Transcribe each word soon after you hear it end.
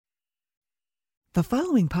The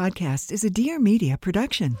following podcast is a Dear Media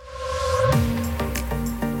production.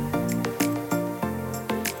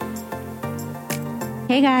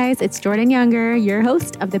 Hey guys, it's Jordan Younger, your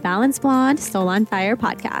host of the Balanced Blonde Soul on Fire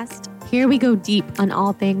podcast. Here we go deep on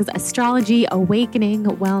all things astrology, awakening,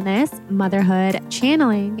 wellness, motherhood,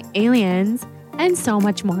 channeling, aliens, and so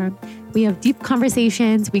much more. We have deep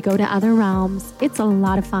conversations. We go to other realms. It's a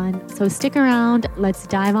lot of fun. So stick around. Let's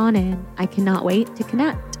dive on in. I cannot wait to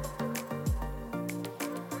connect.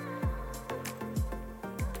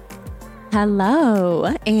 Hello,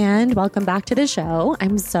 and welcome back to the show.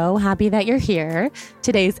 I'm so happy that you're here.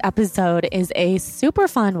 Today's episode is a super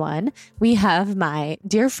fun one. We have my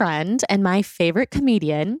dear friend and my favorite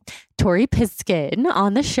comedian, Tori Piskin,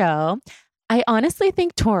 on the show. I honestly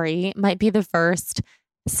think Tori might be the first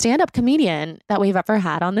stand-up comedian that we've ever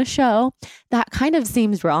had on the show. That kind of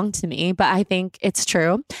seems wrong to me, but I think it's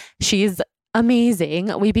true. She's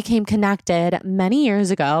amazing. We became connected many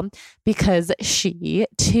years ago because she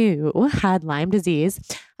too had Lyme disease.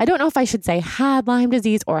 I don't know if I should say had Lyme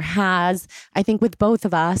disease or has. I think with both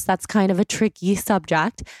of us, that's kind of a tricky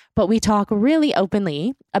subject, but we talk really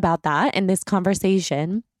openly about that in this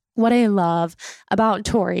conversation. What I love about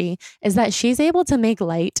Tori is that she's able to make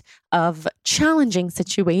light of challenging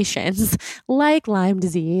situations like Lyme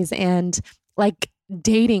disease and like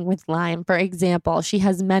dating with Lyme, for example. She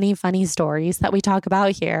has many funny stories that we talk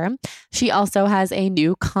about here. She also has a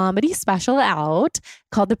new comedy special out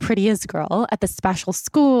called The Prettiest Girl at the Special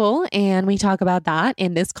School, and we talk about that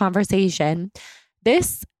in this conversation.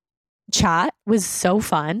 This chat was so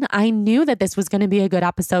fun. I knew that this was going to be a good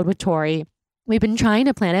episode with Tori. We've been trying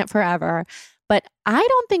to plan it forever, but I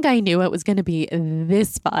don't think I knew it was going to be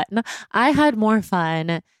this fun. I had more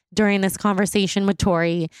fun during this conversation with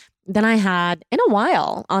Tori than I had in a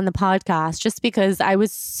while on the podcast, just because I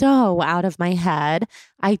was so out of my head.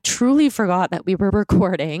 I truly forgot that we were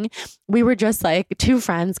recording. We were just like two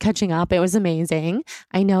friends catching up. It was amazing.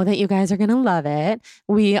 I know that you guys are going to love it.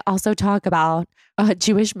 We also talk about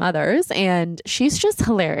Jewish mothers, and she's just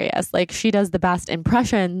hilarious. Like, she does the best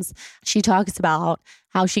impressions. She talks about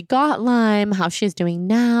how she got Lyme, how she's doing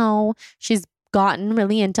now. She's gotten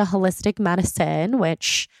really into holistic medicine,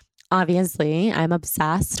 which obviously, I'm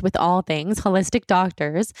obsessed with all things holistic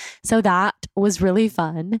doctors. So that was really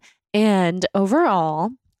fun. And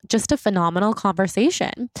overall, just a phenomenal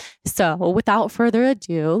conversation. So without further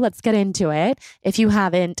ado, let's get into it. If you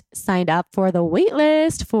haven't signed up for the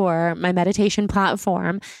waitlist for my meditation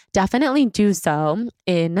platform, definitely do so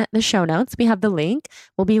in the show notes. We have the link.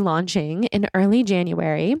 We'll be launching in early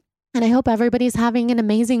January. And I hope everybody's having an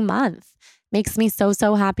amazing month. Makes me so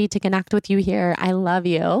happy to connect with you here. I love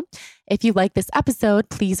you. If you like this episode,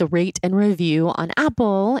 please rate and review on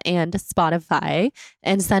Apple and Spotify,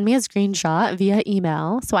 and send me a screenshot via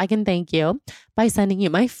email so I can thank you by sending you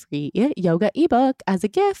my free yoga ebook as a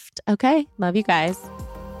gift. Okay? Love you guys.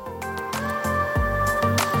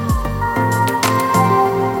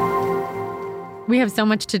 We have so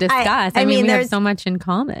much to discuss. I mean, we have so much in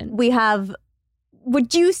common.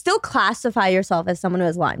 Would you still classify yourself as someone who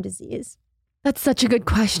has Lyme disease? That's such a good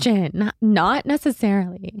question. Not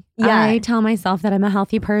necessarily. Yeah. I tell myself that I'm a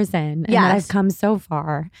healthy person and that I've come so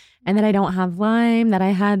far, and that I don't have Lyme, that I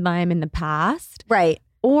had Lyme in the past. Right.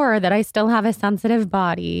 Or that I still have a sensitive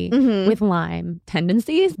body with Lyme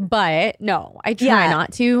tendencies. But no, I try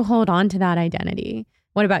not to hold on to that identity.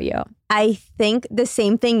 What about you? I think the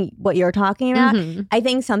same thing, what you're talking about. I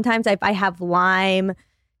think sometimes if I have Lyme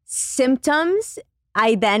symptoms,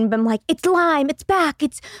 I then am like, it's Lyme, it's back,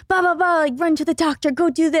 it's blah, blah, blah, like run to the doctor, go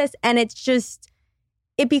do this. And it's just,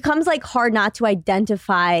 it becomes like hard not to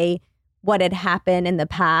identify what had happened in the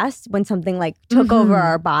past when something like took over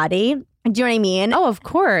our body. Do you know what I mean? Oh, of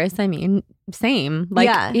course. I mean, same.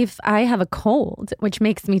 Like if I have a cold, which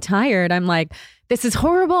makes me tired, I'm like, this is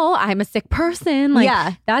horrible. I'm a sick person.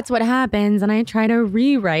 Like that's what happens. And I try to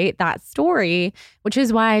rewrite that story, which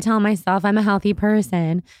is why I tell myself I'm a healthy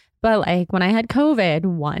person. But like when I had COVID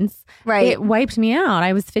once, it wiped me out.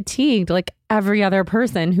 I was fatigued like every other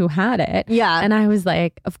person who had it. Yeah. And I was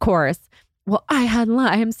like, of course, well, I had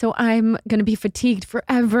Lyme, so I'm going to be fatigued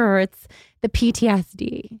forever. It's the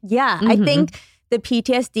PTSD. Yeah. I think the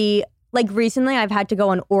PTSD, like recently I've had to go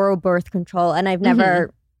on oral birth control, and I've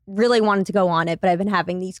never really wanted to go on it, but I've been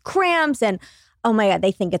having these cramps, and oh my God,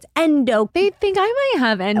 they think it's endo. They think I might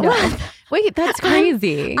have endo. Wait, that's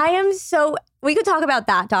crazy. I am so... We could talk about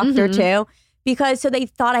that doctor too, because so they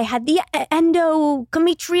thought I had the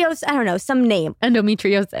endometriosis, I don't know, some name.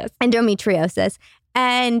 Endometriosis.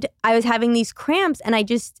 And I was having these cramps, and I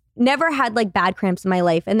just never had like bad cramps in my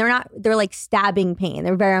life. And they're like stabbing pain.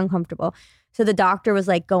 They're very uncomfortable. So the doctor was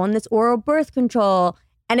like, go on this oral birth control.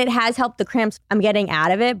 And it has helped the cramps. I'm getting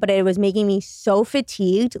out of it, but it was making me so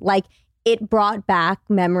fatigued. Like it brought back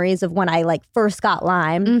memories of when I like first got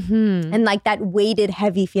Lyme and like that weighted,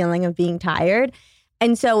 heavy feeling of being tired.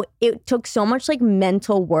 And so it took so much like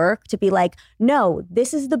mental work to be like, no,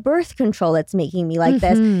 this is the birth control that's making me like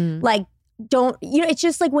this. Like, don't, it's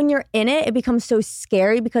just like when you're in it, it becomes so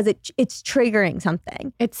scary because it's triggering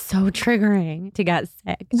something. It's so triggering to get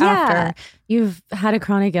sick after you've had a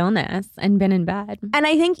chronic illness and been in bed. And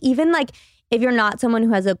I think even like if you're not someone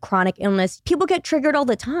who has a chronic illness, people get triggered all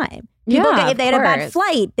the time. If they had a bad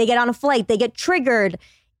flight, they get on a flight, they get triggered.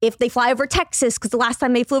 If they fly over Texas, because the last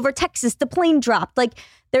time they flew over Texas, the plane dropped. Like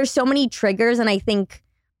there's so many triggers. And I think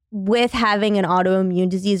with having an autoimmune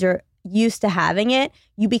disease or used to having it,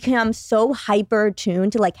 you become so hyper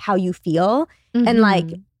tuned to like how you feel.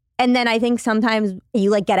 And then I think sometimes you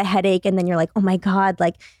like get a headache and then you're like, oh my God,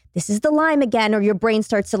 like this is the Lyme again, or your brain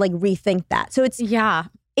starts to like rethink that. So it's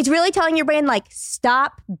really telling your brain like,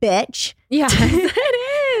 stop, bitch. Yeah, it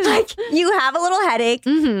is. Like you have a little headache.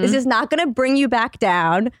 This is not going to bring you back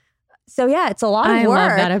down. So yeah, it's a lot of work. I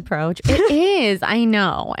love that approach. It is. I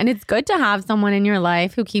know. And it's good to have someone in your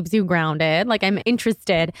life who keeps you grounded. Like I'm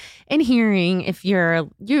interested in hearing if you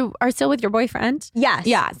are still with your boyfriend. Yes.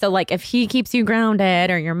 Yeah. So like if he keeps you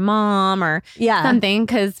grounded or your mom or something.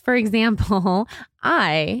 Because for example,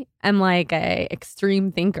 I am like a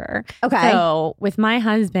extreme thinker. Okay. So with my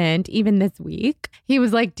husband, even this week, he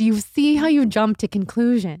was like, do you see how you jump to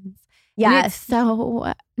conclusions? Yes. And it's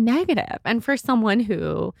so negative. And for someone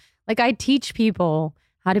who, like I teach people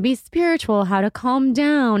how to be spiritual, how to calm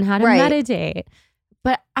down, how to meditate.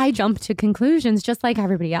 But I jump to conclusions just like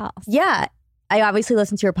everybody else. Yeah. I obviously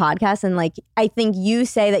listen to your podcast and like, I think you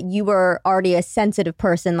say that you were already a sensitive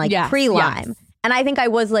person like pre-Lyme. Yes. And I think I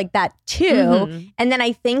was like that too. And then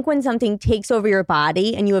I think when something takes over your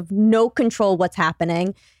body and you have no control what's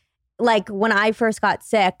happening, like when I first got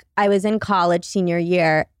sick, I was in college senior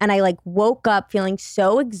year and I like woke up feeling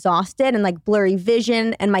so exhausted and like blurry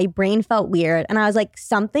vision and my brain felt weird. And I was like,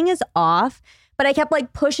 something is off, but I kept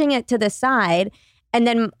like pushing it to the side. And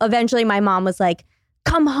then eventually my mom was like,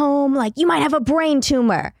 come home, like you might have a brain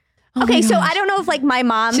tumor. Oh okay, so I don't know if like my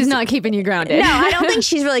mom... She's not keeping you grounded. No, I don't think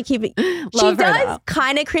she's really keeping... She does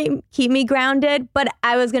kind of keep me grounded, but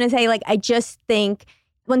I was going to say like, I just think...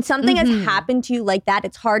 When something has happened to you like that,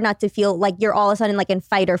 it's hard not to feel like you're all of a sudden like in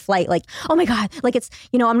fight or flight. Like, oh my God, like it's,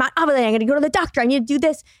 I'm not ovulating. I'm going to go to the doctor. I need to do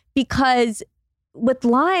this. Because with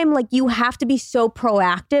Lyme, like you have to be so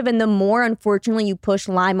proactive. And the more, unfortunately, you push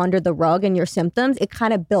Lyme under the rug and your symptoms, it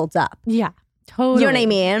kind of builds up. Yeah, totally. You know what I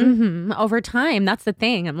mean? Over time, that's the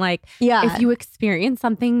thing. I'm like, if you experience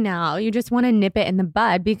something now, you just want to nip it in the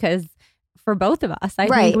bud because... For both of us, I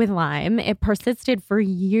think with Lyme, it persisted for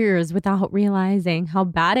years without realizing how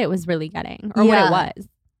bad it was really getting or what it was.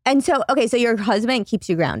 And so, okay, so your husband keeps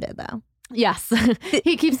you grounded though. Yes,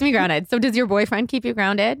 he keeps me grounded. So does your boyfriend keep you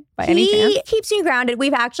grounded by any chance? He keeps me grounded.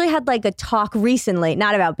 We've actually had like a talk recently,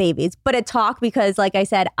 not about babies, but a talk because like I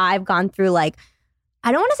said, I've gone through like,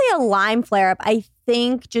 I don't want to say a Lyme flare-up. I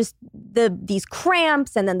think just these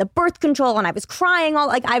cramps and then the birth control and I was crying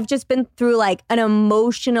I've just been through like an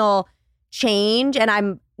emotional change and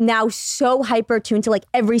I'm now so hyper tuned to like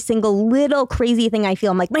every single little crazy thing I feel.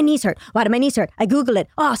 I'm like, my knees hurt. Why do my knees hurt? I Google it.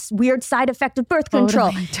 Oh, weird side effect of birth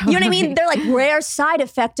control. Totally. You know what I mean? They're like rare side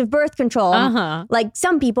effect of birth control. Like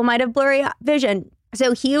some people might have blurry vision.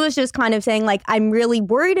 So he was just kind of saying like, I'm really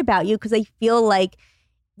worried about you because I feel like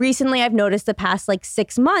recently I've noticed the past like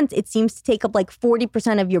 6 months, it seems to take up like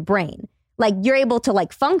 40% of your brain. Like you're able to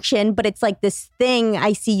like function, but it's like this thing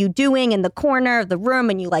I see you doing in the corner of the room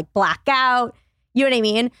and you like black out. You know what I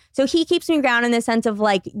mean? So he keeps me grounded in the sense of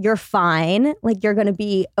like, you're fine. Like you're going to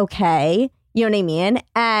be okay. You know what I mean?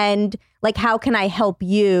 And like, how can I help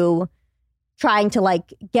you trying to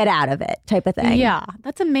like get out of it type of thing? Yeah,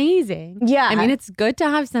 that's amazing. Yeah. I mean, it's good to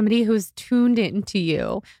have somebody who's tuned into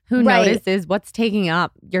you, who notices what's taking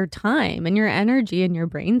up your time and your energy and your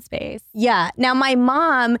brain space. Yeah. Now my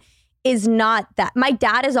mom is not that. My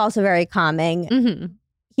dad is also very calming.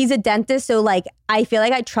 He's a dentist, so like I feel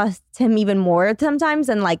like I trust him even more sometimes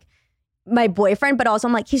than like my boyfriend, but also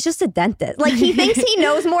I'm like, he's just a dentist. Like he thinks he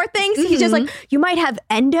knows more things. He's just like, you might have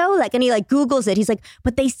endo, like, and he like Googles it. He's like,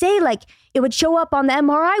 but they say like it would show up on the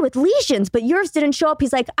MRI with lesions, but yours didn't show up.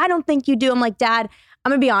 He's like, I don't think you do. I'm like, Dad, I'm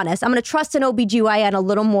going to be honest. I'm going to trust an OBGYN a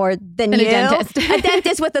little more than you. A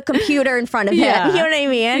dentist with a computer in front of him. You know what I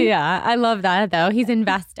mean? Yeah. I love that though. He's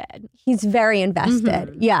invested. He's very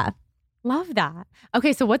invested. Yeah. Love that.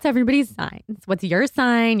 Okay, so what's everybody's signs? What's your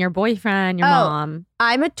sign, your boyfriend, your mom?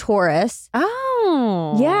 I'm a Taurus.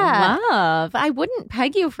 Oh, yeah. Love. I wouldn't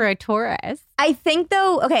peg you for a Taurus. I think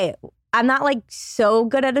though, okay, I'm not like so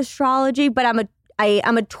good at astrology, but I'm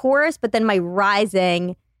a Taurus, but then my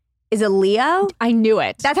rising is a Leo. I knew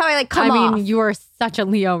it. That's how I come off. I mean, you are such a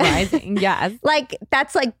Leo rising. Yes. Like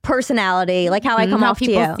that's like personality, like how I come off to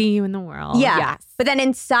you. How people see you in the world. Yeah. Yes. But then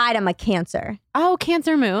inside I'm a Cancer. Oh,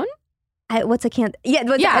 Cancer moon? What's a Cancer? Yeah,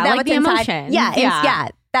 like the emotion. Yeah,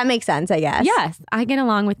 that makes sense, I guess. Yes, I get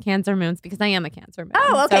along with Cancer moons because I am a Cancer moon.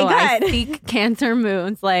 Oh, okay, so good. I seek Cancer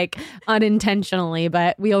moons like unintentionally,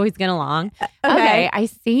 but we always get along. Okay, I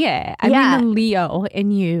see it. I mean, the Leo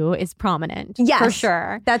in you is prominent. Yes, for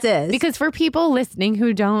sure. That is. Because for people listening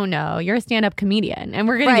who don't know, you're a stand-up comedian, and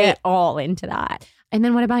we're going to get all into that. And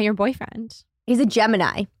then what about your boyfriend? He's a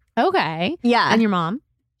Gemini. Okay. Yeah. And your mom?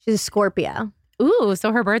 She's a Scorpio. Ooh,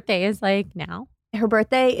 so her birthday is like now? Her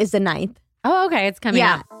birthday is the 9th. Oh, okay. It's coming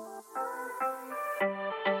up.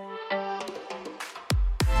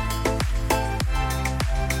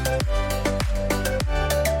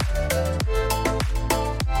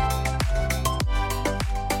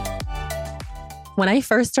 When I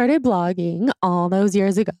first started blogging all those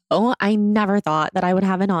years ago, I never thought that I would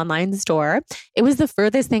have an online store. It was the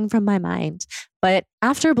furthest thing from my mind. But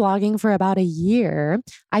after blogging for about a year,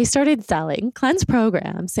 I started selling cleanse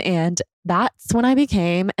programs. And that's when I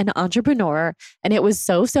became an entrepreneur. And it was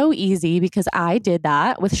so easy because I did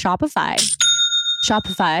that with Shopify.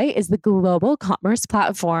 Shopify is the global commerce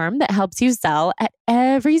platform that helps you sell at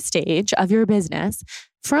every stage of your business,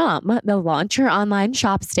 from the launch your online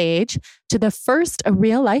shop stage to the first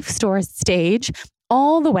real life store stage,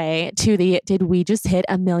 all the way to the did we just hit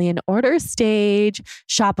 1 million orders stage.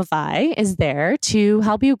 Shopify is there to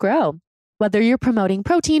help you grow. Whether you're promoting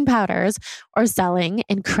protein powders or selling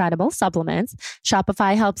incredible supplements,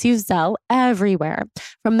 Shopify helps you sell everywhere.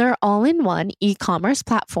 From their all-in-one e-commerce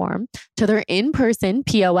platform to their in-person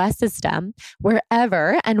POS system,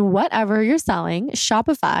 wherever and whatever you're selling,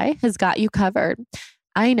 Shopify has got you covered.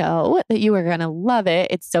 I know that you are going to love it.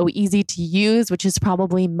 It's so easy to use, which is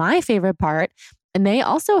probably my favorite part. And they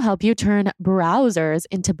also help you turn browsers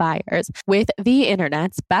into buyers with the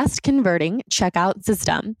internet's best converting checkout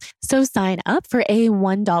system. So sign up for a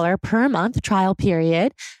 $1 per month trial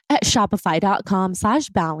period at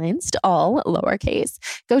shopify.com/balanced, all lowercase.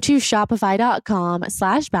 Go to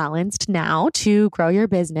shopify.com/balanced now to grow your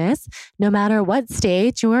business, no matter what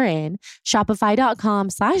stage you're in.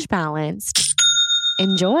 Shopify.com/balanced.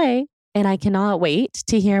 Enjoy. And I cannot wait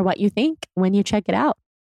to hear what you think when you check it out.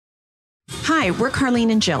 Hi, we're Carlene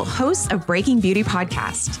and Jill, hosts of Breaking Beauty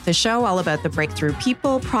Podcast, the show all about the breakthrough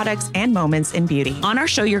people, products, and moments in beauty. On our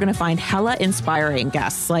show, you're going to find hella inspiring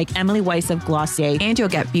guests like Emily Weiss of Glossier. And you'll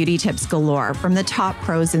get beauty tips galore from the top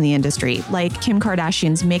pros in the industry, like Kim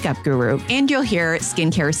Kardashian's makeup guru. And you'll hear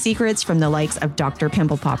skincare secrets from the likes of Dr.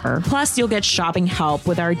 Pimple Popper. Plus, you'll get shopping help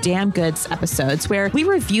with our Damn Goods episodes, where we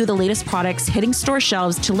review the latest products hitting store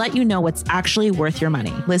shelves to let you know what's actually worth your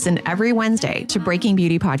money. Listen every Wednesday to Breaking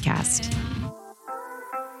Beauty Podcast.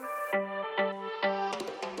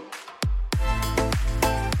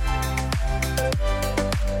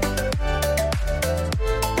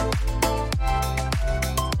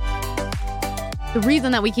 The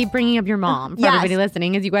reason that we keep bringing up your mom for everybody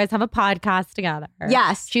listening is you guys have a podcast together.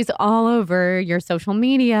 Yes. She's all over your social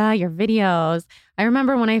media, your videos. I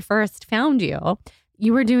remember when I first found you,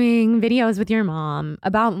 you were doing videos with your mom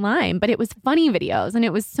about Lyme, but it was funny videos. And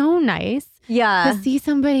it was so nice to see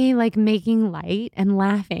somebody like making light and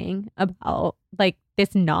laughing about like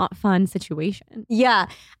this not fun situation. Yeah.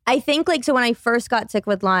 I think like, so when I first got sick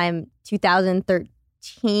with Lyme,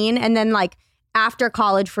 2013, and then like, after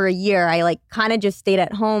college for a year, I like kind of just stayed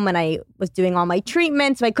at home and I was doing all my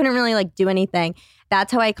treatments. So I couldn't really like do anything.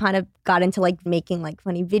 That's how I kind of got into like making like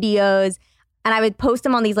funny videos. And I would post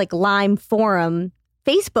them on these like Lyme forum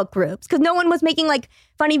Facebook groups because no one was making like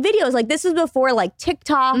funny videos. Like this was before like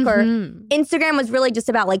TikTok or Instagram was really just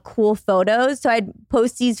about like cool photos. So I'd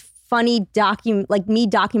post these funny like me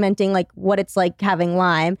documenting like what it's like having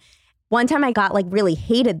Lyme. One time I got like really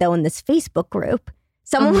hated though in this Facebook group.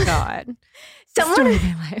 Someone, oh my God. Someone, story of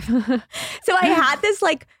my life. So I had this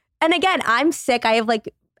like, and again, I'm sick. I have like,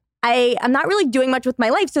 I'm not really doing much with my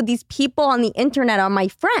life. So these people on the internet are my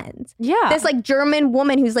friends. Yeah. This like German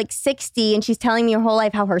woman who's like 60 and she's telling me her whole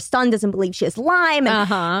life how her son doesn't believe she has Lyme.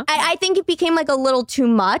 And I think it became like a little too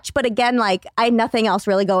much. But again, like I had nothing else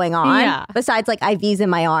really going on besides like IVs in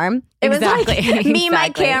my arm. It was like me, my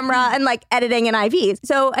camera, and like editing and IVs.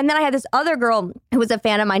 So, and then I had this other girl who was a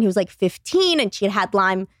fan of mine who was like 15 and she had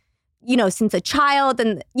Lyme since a child.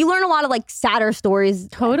 And you learn a lot of like sadder stories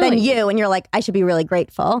than you. And you're like, I should be really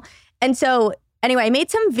grateful. And so anyway, I made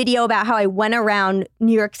some video about how I went around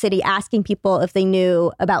New York City asking people if they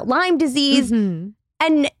knew about Lyme disease.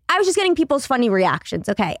 And I was just getting people's funny reactions.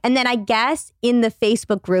 Okay. And then I guess in the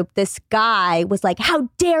Facebook group, this guy was like, how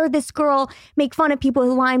dare this girl make fun of people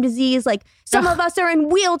with Lyme disease? Like, some of us are in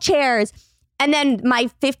wheelchairs. And then my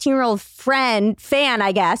 15-year-old fan,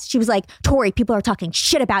 I guess, she was like, Tori, people are talking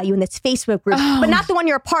shit about you in this Facebook group, but not the one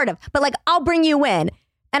you're a part of. But like, I'll bring you in.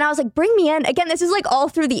 And I was like, bring me in. Again, this is like all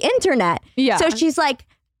through the internet. Yeah. So she's like,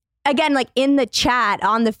 again, like in the chat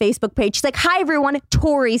on the Facebook page, she's like, hi, everyone,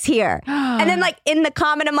 Tori's here. And then like in the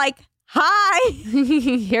comment, I'm like, hi.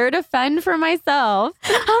 Here to fend for myself.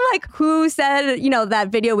 I'm like, who said, that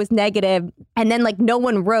video was negative? And then like no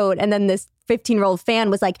one wrote. And then this 15-year-old fan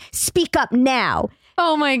was like, speak up now.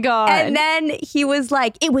 Oh my God. And then he was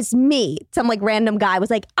like, it was me. Some like random guy was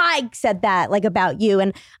like, I said that like about you.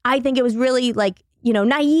 And I think it was really like,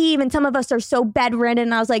 naive. And some of us are so bedridden.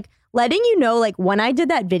 And I was like, letting you know, like when I did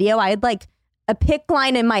that video, I had like a PICC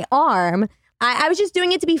line in my arm. I was just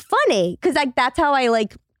doing it to be funny because like that's how I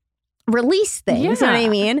like release things. You know what I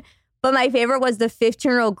mean? But my favorite was the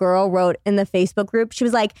 15-year-old girl wrote in the Facebook group. She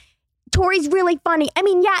was like, Tori's really funny. I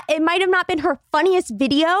mean, yeah, it might have not been her funniest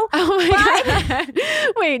video. Oh my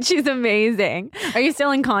God. Wait, she's amazing. Are you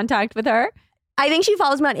still in contact with her? I think she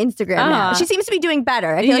follows me on Instagram now. She seems to be doing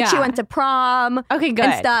better. I feel like she went to prom good.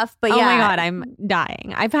 And stuff. But oh my God, I'm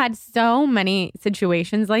dying. I've had so many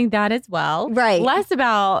situations like that as well. Right. Less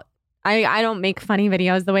about, I don't make funny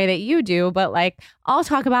videos the way that you do, but like I'll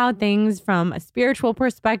talk about things from a spiritual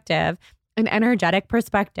perspective, an energetic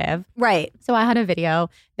perspective. Right. So I had a video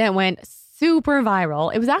that went super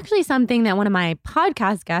viral. It was actually something that one of my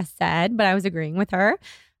podcast guests said, but I was agreeing with her.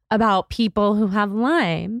 About people who have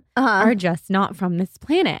Lyme are just not from this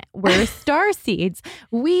planet. We're star seeds.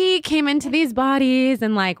 We came into these bodies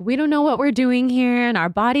and like, we don't know what we're doing here and our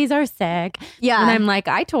bodies are sick. Yeah. And I'm like,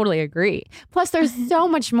 I totally agree. Plus there's so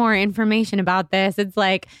much more information about this. It's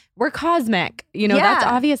like, we're cosmic. That's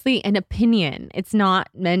obviously an opinion. It's not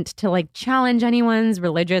meant to like challenge anyone's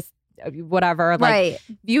religious, whatever, like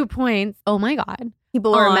viewpoints. Oh my God.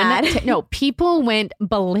 People were mad. No, people went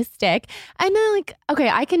ballistic. And then like, okay,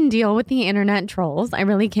 I can deal with the internet trolls. I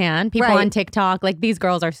really can. People on TikTok, like these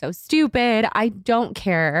girls are so stupid. I don't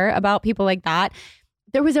care about people like that.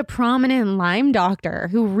 There was a prominent Lyme doctor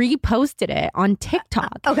who reposted it on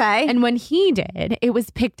TikTok. Okay. And when he did, it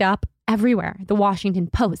was picked up everywhere. The Washington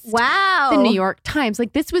Post. Wow. The New York Times.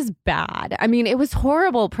 Like this was bad. I mean, it was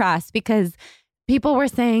horrible press because people were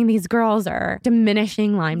saying these girls are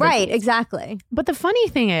diminishing Lyme disease. Right, exactly. But the funny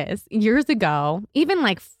thing is, years ago, even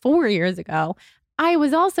like 4 years ago, I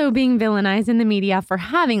was also being villainized in the media for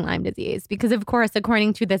having Lyme disease because, of course,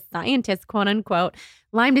 according to the scientists, quote unquote,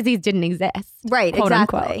 Lyme disease didn't exist. Right, quote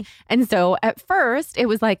exactly. Unquote. And so at first it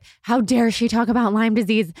was like, how dare she talk about Lyme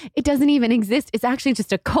disease? It doesn't even exist. It's actually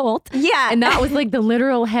just a cult. Yeah. And that was like the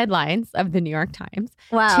literal headlines of the New York Times.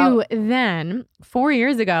 Wow. To then 4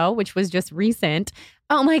 years ago, which was just recent,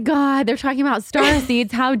 oh my God, they're talking about star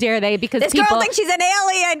seeds. How dare they? Because this people girl thinks she's an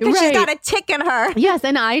alien because she's got a tick in her. Yes,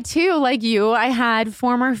 and I too, like you, I had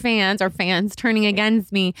former fans or fans turning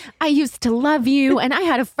against me. I used to love you, and I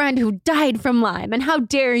had a friend who died from Lyme, and how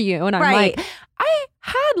dare you? And I'm like, I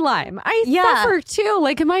had Lyme. I suffer too.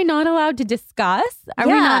 Like, am I not allowed to discuss? Are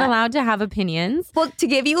we not allowed to have opinions? Well, to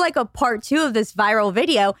give you like a part 2 of this viral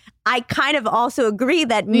video, I kind of also agree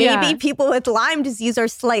that maybe people with Lyme disease are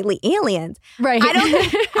slightly aliens. Right. I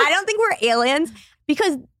don't think we're aliens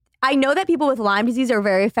because I know that people with Lyme disease are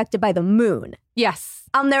very affected by the moon. Yes.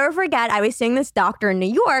 I'll never forget, I was seeing this doctor in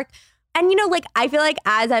New York. And, like, I feel like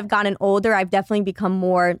as I've gotten older, I've definitely become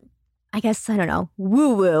more, I guess, I don't know,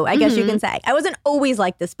 woo-woo, I guess you can say. I wasn't always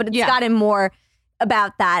like this, but it's gotten more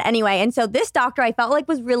about that anyway. And so this doctor I felt like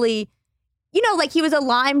was really, like he was a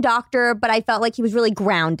Lyme doctor, but I felt like he was really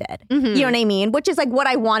grounded. You know what I mean? Which is like what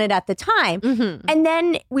I wanted at the time. And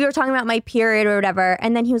then we were talking about my period or whatever.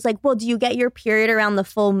 And then he was like, well, do you get your period around the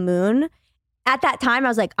full moon? At that time, I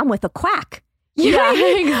was like, I'm with a quack. You know what I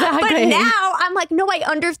mean? Exactly. But now I'm like, no, I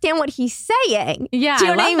understand what he's saying. Yeah, do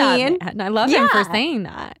you know what I mean? That, and I love him for saying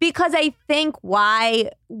that. Because I think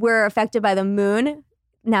why we're affected by the moon,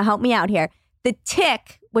 now help me out here. The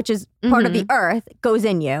tick, which is part of the earth, goes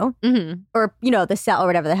in you. Or, the cell or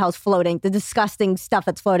whatever the hell's floating, the disgusting stuff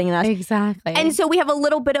that's floating in us. Exactly. And so we have a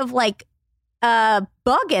little bit of like a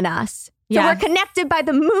bug in us. So we're connected by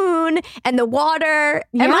the moon and the water.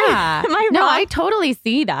 Am I No, wrong? I totally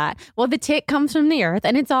see that. Well, the tick comes from the earth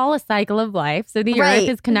and it's all a cycle of life. So the earth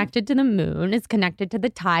is connected to the moon, is connected to the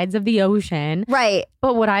tides of the ocean. Right.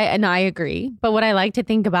 But I agree. But what I like to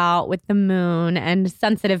think about with the moon and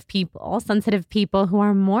sensitive people who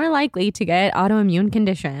are more likely to get autoimmune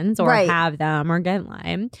conditions or have them or get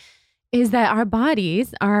Lyme, is that our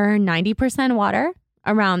bodies are 90% water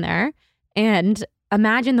around there. And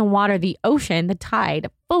imagine the water, the ocean, the tide,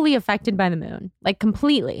 fully affected by the moon, like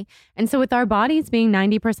completely. And so with our bodies being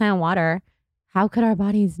 90% water, how could our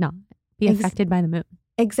bodies not be affected by the moon?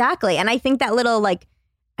 Exactly. And I think that little, like,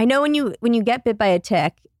 I know when you get bit by a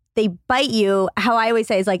tick, they bite you. How I always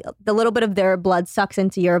say is like the little bit of their blood sucks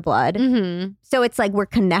into your blood. Mm-hmm. So it's like we're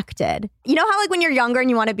connected. You know how like when you're younger and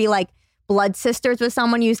you want to be like blood sisters with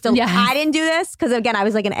someone, you still, I didn't do this because again, I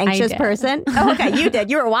was like an anxious person. Oh, okay. You did.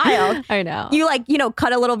 You were wild. I know. You like,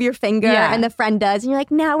 cut a little of your finger and the friend does. And you're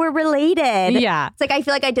like, now we're related. Yeah. It's like, I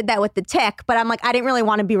feel like I did that with the tick, but I'm like, I didn't really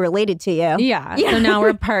want to be related to you. Yeah. So now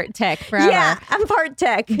we're part tick forever. Yeah. I'm part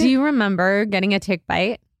tick. Do you remember getting a tick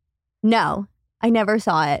bite? No, I never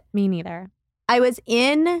saw it. Me neither. I was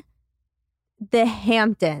in the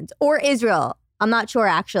Hamptons or Israel. I'm not sure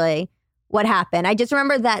actually what happened. I just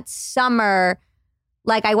remember that summer,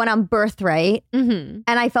 like I went on Birthright and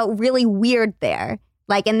I felt really weird there.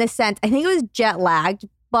 Like in this sense, I think it was jet lagged,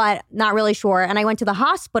 but not really sure. And I went to the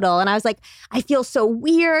hospital and I was like, I feel so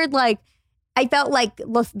weird. Like I felt like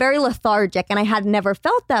very lethargic and I had never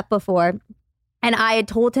felt that before. And I had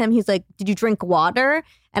told him, he's like, did you drink water?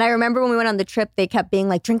 And I remember when we went on the trip, they kept being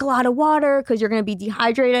like, drink a lot of water because you're going to be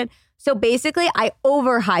dehydrated. So basically, I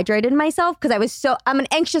overhydrated myself because I'm an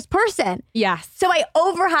anxious person. Yes. So I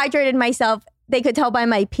overhydrated myself. They could tell by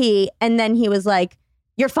my pee. And then he was like,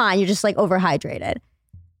 you're fine. You're just like overhydrated.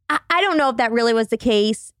 I don't know if that really was the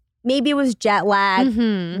case. Maybe it was jet lag.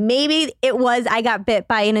 Mm-hmm. Maybe it was I got bit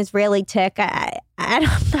by an Israeli tick. I'm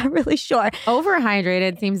not really sure.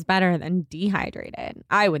 Overhydrated seems better than dehydrated,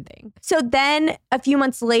 I would think. So then a few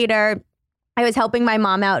months later, I was helping my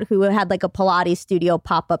mom out who had like a Pilates studio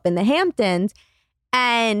pop up in the Hamptons.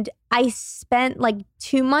 And I spent like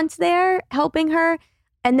 2 months there helping her.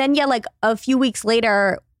 And then, like a few weeks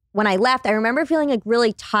later when I left, I remember feeling like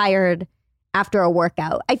really tired after a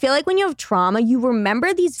workout. I feel like when you have trauma, you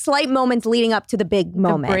remember these slight moments leading up to the big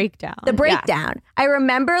moment. The breakdown. Yes. I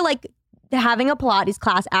remember like having a Pilates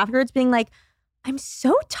class afterwards being like, I'm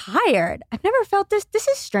so tired. I've never felt this. This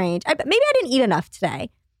is strange. Maybe I didn't eat enough today.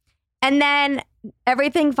 And then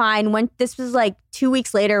everything fine. This was like 2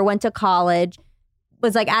 weeks later, went to college,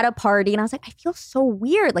 was like at a party. And I was like, I feel so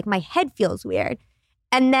weird. Like my head feels weird.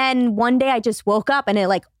 And then one day I just woke up and it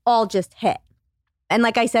like all just hit. And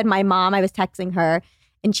like I said, my mom, I was texting her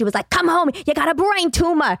and she was like, come home. You got a brain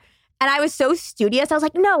tumor. And I was so studious. I was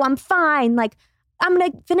like, no, I'm fine. Like, I'm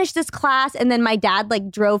going to finish this class. And then my dad like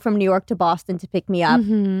drove from New York to Boston to pick me up.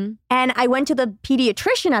 Mm-hmm. And I went to the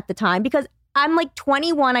pediatrician at the time because I'm like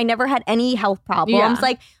 21. I never had any health problems. Yeah.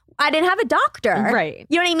 Like I didn't have a doctor. Right.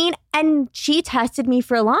 You know what I mean? And she tested me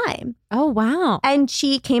for Lyme. Oh, wow. And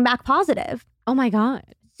she came back positive. Oh my God.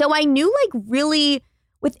 So I knew like really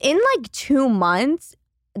within like 2 months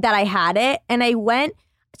that I had it. And I went,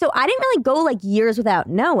 so I didn't really go like years without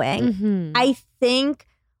knowing. Mm-hmm. I think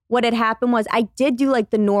what had happened was I did do like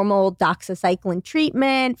the normal doxycycline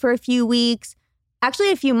treatment for a few weeks.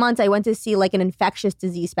 Actually, a few months, I went to see like an infectious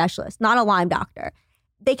disease specialist, not a Lyme doctor.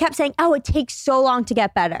 They kept saying, oh, it takes so long to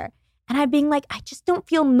get better. And I'm being like, I just don't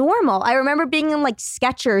feel normal. I remember being in like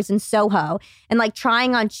Skechers in Soho and like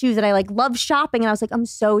trying on shoes and I like love shopping. And I was like, I'm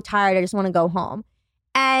so tired. I just want to go home.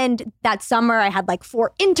 And that summer I had like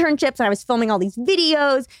 4 internships and I was filming all these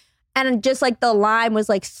videos. And just like the Lyme was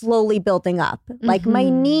like slowly building up. Like my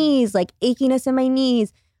knees, like achiness in my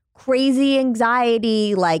knees, crazy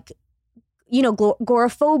anxiety, like, you know,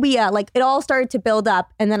 agoraphobia, like it all started to build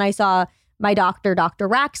up. And then I saw my doctor, Dr.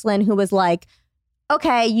 Raxlin, who was like,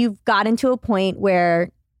 okay, you've gotten to a point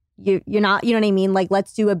where you're not, you know what I mean? Like,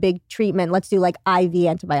 let's do a big treatment. Let's do like IV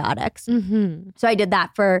antibiotics. Mm-hmm. So I did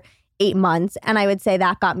that for 8 months. And I would say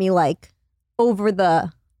that got me like over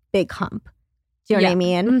the big hump. Do you know what I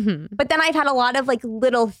mean? Mm-hmm. But then I've had a lot of like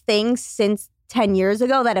little things since 10 years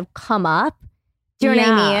ago that have come up. Do you know what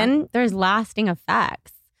I mean? There's lasting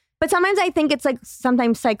effects. But sometimes I think it's like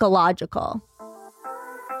sometimes psychological.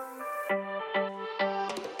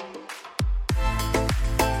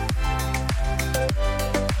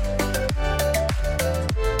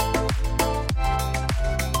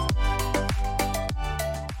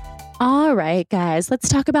 All All right, guys, let's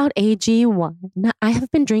talk about AG1. I have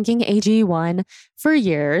been drinking AG1 for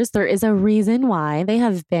years. There is a reason why they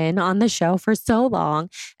have been on the show for so long,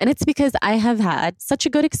 and it's because I have had such a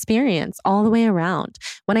good experience all the way around.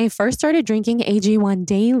 When I first started drinking AG1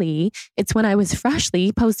 daily, it's when I was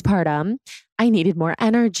freshly postpartum. I needed more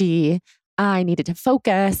energy. I needed to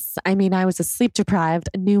focus. I was a sleep-deprived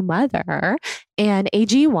new mother. And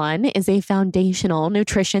AG1 is a foundational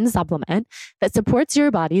nutrition supplement that supports your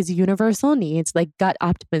body's universal needs like gut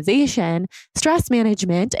optimization, stress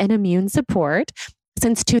management, and immune support.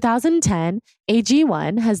 Since 2010,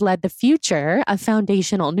 AG1 has led the future of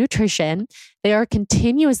foundational nutrition. They are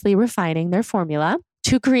continuously refining their formula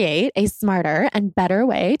to create a smarter and better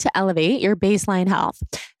way to elevate your baseline health.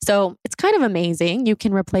 So it's kind of amazing. You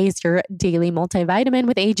can replace your daily multivitamin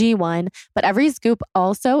with AG1, but every scoop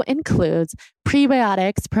also includes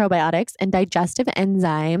prebiotics, probiotics, and digestive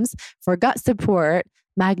enzymes for gut support,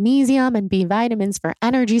 magnesium and B vitamins for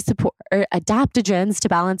energy support, adaptogens to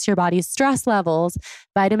balance your body's stress levels,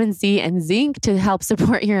 vitamin C and zinc to help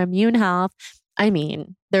support your immune health.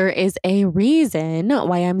 There is a reason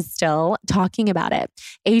why I'm still talking about it.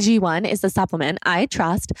 AG1 is the supplement I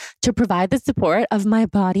trust to provide the support of my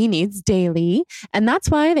body needs daily. And that's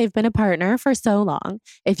why they've been a partner for so long.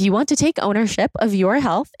 If you want to take ownership of your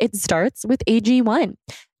health, it starts with AG1.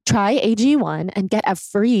 Try AG1 and get a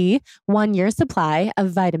free 1-year supply of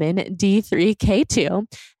vitamin D3K2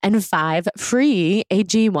 and 5 free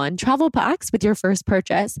AG1 travel packs with your first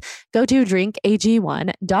purchase. Go to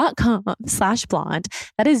drinkag1.com/blonde.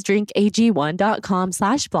 That is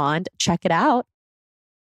drinkag1.com/blonde. Check it out.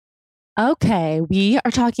 Okay, we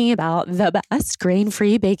are talking about the best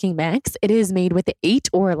grain-free baking mix. It is made with 8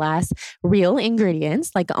 or less real ingredients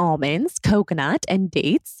like almonds, coconut, and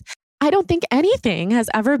dates. I don't think anything has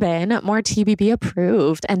ever been more TBB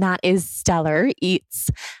approved, and that is Stellar Eats.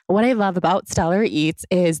 What I love about Stellar Eats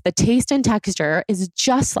is the taste and texture is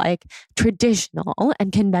just like traditional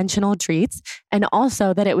and conventional treats, and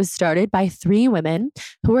also that it was started by 3 women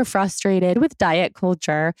who were frustrated with diet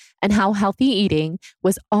culture and how healthy eating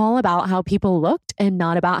was all about how people looked and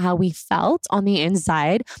not about how we felt on the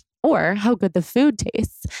inside or how good the food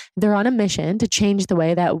tastes. They're on a mission to change the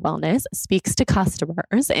way that wellness speaks to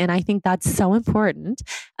customers. And I think that's so important.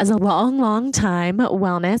 As a long time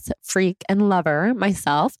wellness freak and lover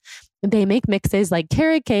myself, they make mixes like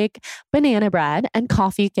carrot cake, banana bread, and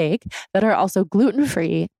coffee cake that are also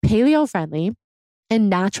gluten-free, paleo-friendly,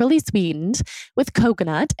 and naturally sweetened with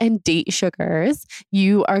coconut and date sugars.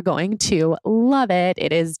 You are going to love it.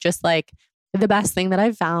 It is just like the best thing that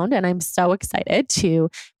I've found, and I'm so excited to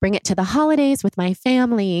bring it to the holidays with my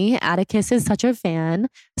family. Atticus is such a fan,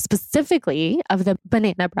 specifically of the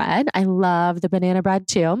banana bread. I love the banana bread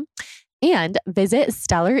too. And visit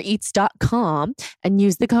stellareats.com and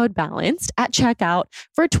use the code BALANCED at checkout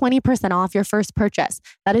for 20% off your first purchase.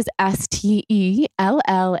 That is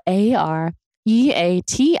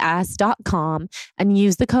STELLAREATS.com and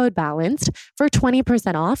use the code BALANCED for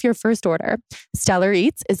 20% off your first order. Stellar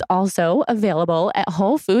Eats is also available at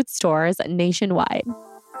Whole Foods stores nationwide.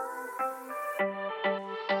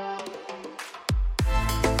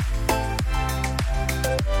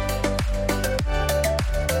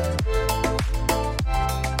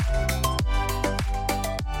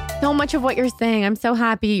 So much of what you're saying, I'm so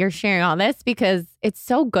happy you're sharing all this because it's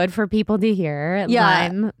so good for people to hear.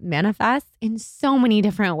 Lyme manifests in so many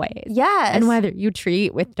different ways. Yes. And whether you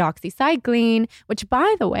treat with doxycycline, which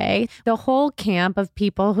by the way, the whole camp of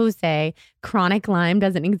people who say chronic Lyme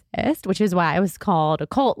doesn't exist, which is why I was called a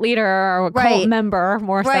cult leader or a cult member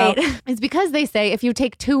more so, is because they say if you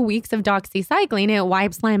take 2 weeks of doxycycline, it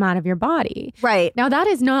wipes Lyme out of your body. Right. Now that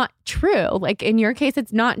is not true. Like in your case,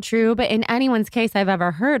 it's not true, but in anyone's case I've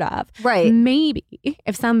ever heard of. Right. Maybe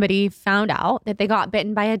if somebody found out that they got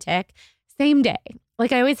bitten by a tick, same day.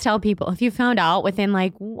 Like I always tell people, if you found out within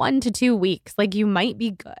like 1 to 2 weeks, like you might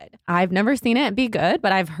be good. I've never seen it be good,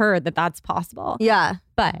 but I've heard that that's possible. Yeah.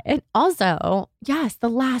 But also, yes, the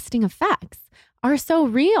lasting effects are so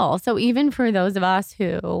real. So even for those of us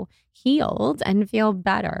who healed and feel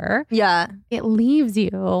better, it leaves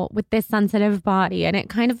you with this sensitive body, and it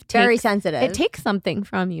kind of takes, very sensitive. It takes something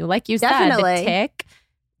from you. Like you said, the tick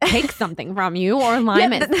takes something from you, or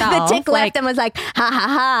Lyme itself. The tick left and was like, ha ha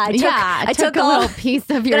ha. I took a little piece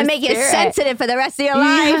of your gonna make you sensitive for the rest of your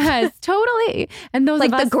life. Yes, totally. And those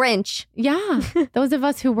like of us, the Grinch. Yeah. Those of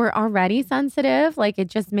us who were already sensitive, like it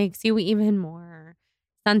just makes you even more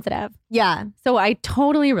sensitive. Yeah. So I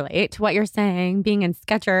totally relate to what you're saying, being in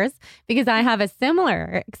Skechers, because I have a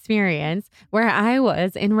similar experience where I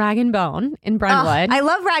was in Rag & Bone in Brentwood. I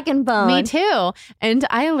love Rag & Bone. Me too. And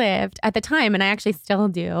I lived at the time, and I actually still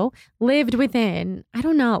do, lived within, I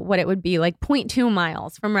don't know what it would be, like 0.2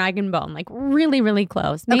 miles from Rag & Bone, like really, really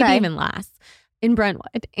close, maybe even less. In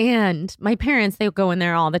Brentwood. And my parents, they go in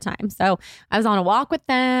there all the time. So I was on a walk with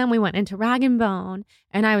them. We went into Rag & Bone.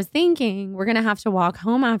 And I was thinking, we're going to have to walk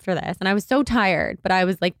home after this. And I was so tired, but I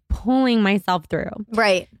was like pulling myself through.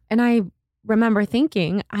 Right. And I remember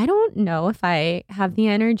thinking, I don't know if I have the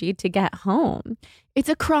energy to get home. It's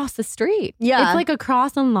across the street. Yeah. It's like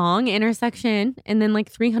across a long intersection and then like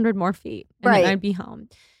 300 more feet. And then I'd be home.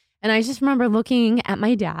 And I just remember looking at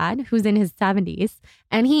my dad, who's in his 70s,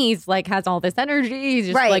 and he's like, has all this energy. He's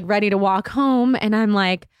just like ready to walk home. And I'm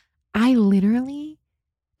like, I literally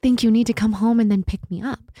think you need to come home and then pick me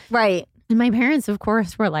up. Right. And my parents, of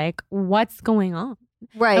course, were like, what's going on?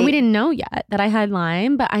 Right. And we didn't know yet that I had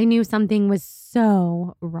Lyme, but I knew something was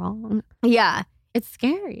so wrong. Yeah. It's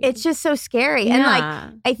scary. It's just so scary. Yeah. And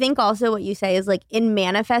like, I think also what you say is like, it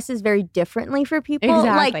manifests very differently for people.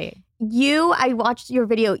 Exactly. Like I watched your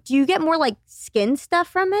video. Do you get more like skin stuff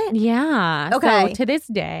from it? Yeah. Okay. So to this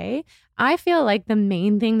day, I feel like the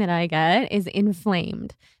main thing that I get is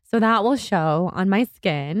inflamed. So that will show on my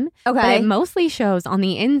skin. Okay. But it mostly shows on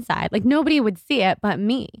the inside. Like nobody would see it but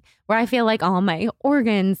me, where I feel like all my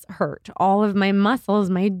organs hurt, all of my muscles,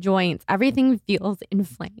 my joints, everything feels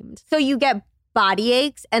inflamed. So you get body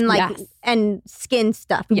aches and like and skin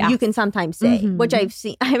stuff. You can sometimes say, which I've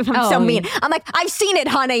seen. I'm so mean. I'm like, I've seen it,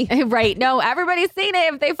 honey. Right. No, everybody's seen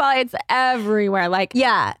it. If they follow, it's everywhere. Like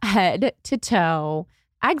head to toe.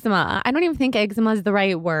 Eczema. I don't even think eczema is the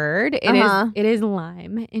right word. It is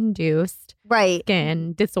Lyme induced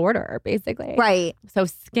skin disorder, basically. Right. So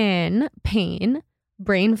skin, pain,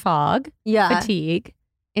 brain fog, fatigue,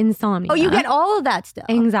 insomnia. Oh, you get all of that stuff.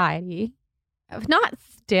 Anxiety. Not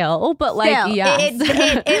still, but like, yes.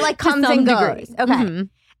 It like comes and goes. Degree. Okay. Mm-hmm.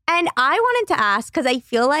 And I wanted to ask, because I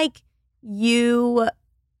feel like you,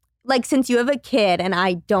 like, since you have a kid and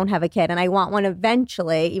I don't have a kid and I want one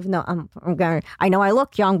eventually, even though I know I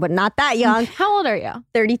look young, but not that young. How old are you?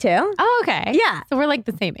 32. Oh, okay. Yeah. So we're like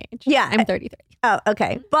the same age. Yeah. I'm 33. Oh,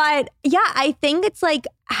 okay. But yeah, I think it's like,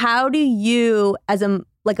 how do you, as a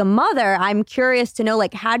mother, I'm curious to know,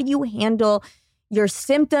 like, how do you handle your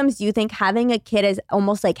symptoms? Do you think having a kid is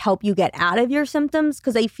almost like help you get out of your symptoms?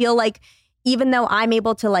 Because I feel like even though I'm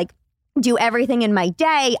able to like do everything in my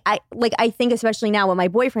day, I think especially now with my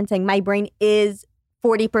boyfriend saying my brain is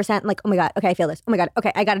 40% like, oh my God, okay, I feel this. Oh my God,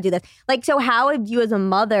 okay, I got to do this. Like, so how have you as a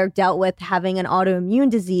mother dealt with having an autoimmune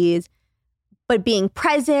disease, but being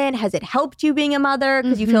present? Has it helped you being a mother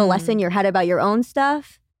because you feel less in your head about your own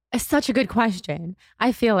stuff? It's such a good question.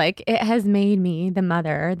 I feel like it has made me the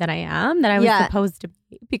mother that I am, that I was supposed to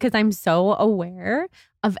be, because I'm so aware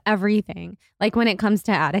of everything. Like when it comes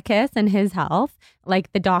to Atticus and his health,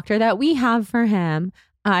 like the doctor that we have for him,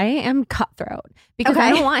 I am cutthroat because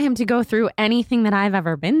I don't want him to go through anything that I've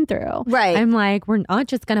ever been through. Right. I'm like, we're not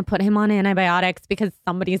just going to put him on antibiotics because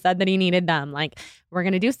somebody said that he needed them. Like, we're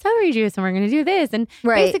going to do celery juice and we're going to do this. And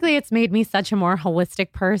basically it's made me such a more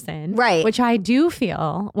holistic person. Right. Which I do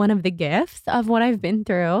feel one of the gifts of what I've been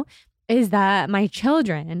through is that my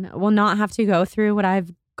children will not have to go through what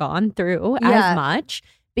I've gone through as much.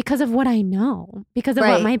 Because of what I know, because of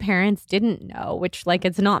what my parents didn't know, which like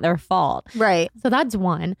it's not their fault. Right. So that's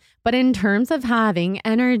one. But in terms of having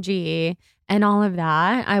energy and all of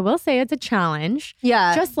that, I will say it's a challenge.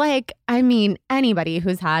 Yeah. Just like, I mean, anybody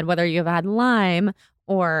who's had, whether you've had Lyme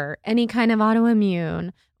or any kind of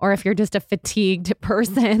autoimmune, or if you're just a fatigued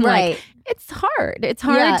person, like it's hard. It's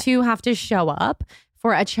hard to have to show up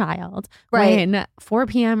for a child when 4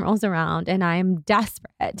 p.m. rolls around and I'm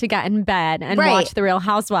desperate to get in bed and watch The Real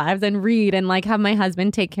Housewives and read and like have my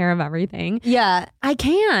husband take care of everything. Yeah. I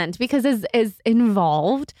can't, because as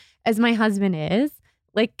involved as my husband is,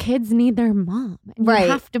 like kids need their mom. And you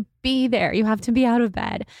have to be there. You have to be out of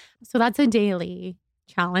bed. So that's a daily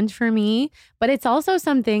challenge for me. But it's also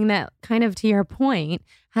something that, kind of to your point,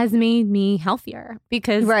 has made me healthier,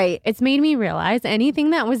 because it's made me realize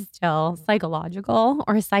anything that was still psychological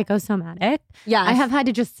or psychosomatic, I have had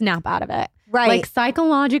to just snap out of it. Like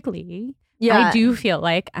psychologically, I do feel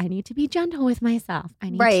like I need to be gentle with myself. I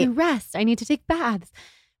need to rest. I need to take baths.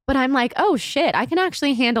 But I'm like, oh shit, I can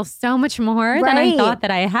actually handle so much more than I thought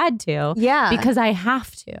that I had to. Yeah. Because I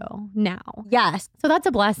have to now. Yes. So that's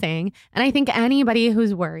a blessing. And I think anybody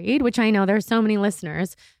who's worried, which I know there's so many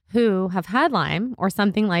listeners who have had Lyme or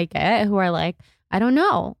something like it, who are like, I don't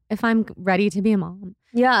know if I'm ready to be a mom.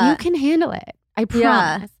 Yeah. You can handle it. I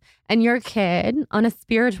promise. And your kid on a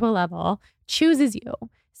spiritual level chooses you.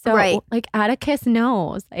 So like Atticus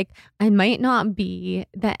knows, like I might not be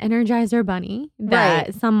the Energizer bunny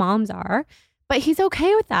that some moms are, but he's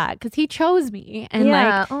okay with that because he chose me. And we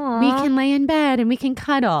can lay in bed and we can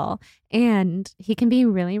cuddle. And he can be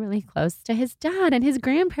really, really close to his dad and his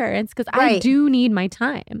grandparents because I do need my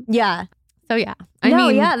time. Yeah. So yeah.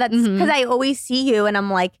 That's because I always see you and I'm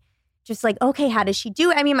like, just like, okay, how does she do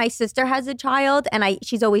it? I mean, my sister has a child and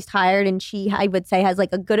she's always tired and I would say has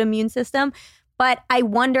like a good immune system. But I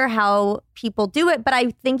wonder how people do it. But I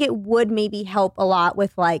think it would maybe help a lot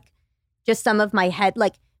with like just some of my head,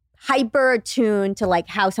 like hyper attuned to like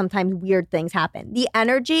how sometimes weird things happen. The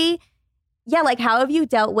energy, like how have you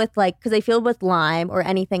dealt with like, because I feel with Lyme or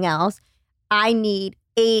anything else, I need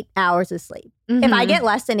 8 hours of sleep. If I get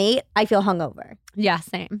less than 8, I feel hungover. Yeah,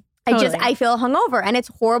 same. Totally. I feel hungover and it's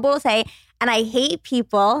horrible to say. And I hate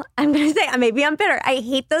people. I'm going to say, maybe I'm bitter. I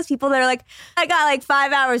hate those people that are like, I got like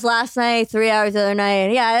 5 hours last night, 3 hours the other night.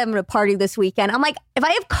 And I'm going to party this weekend. I'm like, if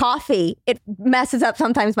I have coffee, it messes up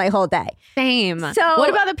sometimes my whole day. Same. So what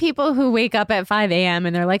about the people who wake up at 5 a.m.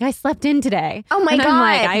 and they're like, I slept in today? Oh my God. I'm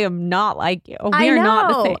like, I am not like you. We are not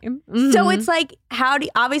the same. So it's like,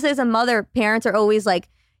 obviously as a mother, parents are always like,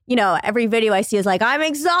 you know, every video I see is like, I'm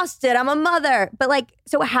exhausted, I'm a mother. But like,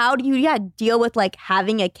 so how do you, deal with like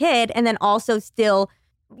having a kid and then also still,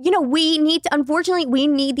 you know, unfortunately, we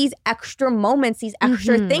need these extra moments, these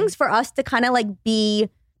extra things for us to kind of like be,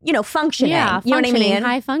 you know, functioning. Yeah, you know what I mean?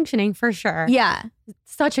 High functioning for sure. Yeah.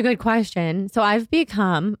 Such a good question. So I've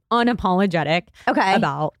become unapologetic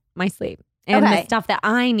about my sleep and the stuff that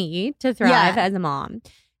I need to thrive as a mom.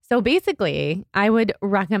 So basically, I would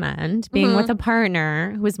recommend being with a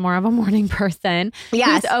partner who is more of a morning person,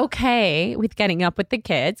 who's okay with getting up with the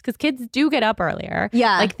kids, because kids do get up earlier.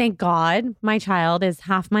 Yeah. Like, thank God my child is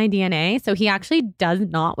half my DNA. So he actually does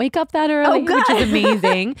not wake up that early, which is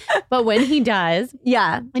amazing. But when he does,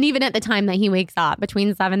 and even at the time that he wakes up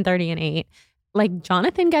between 7:30 and 8, like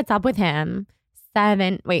Jonathan gets up with him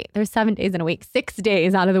there's 7 days in a week, 6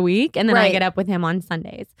 days out of the week. And then I get up with him on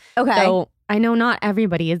Sundays. Okay. So I know not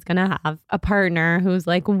everybody is going to have a partner who's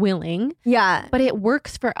like willing. Yeah. But it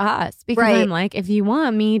works for us because I'm like, if you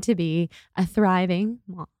want me to be a thriving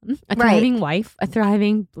mom, a thriving wife, a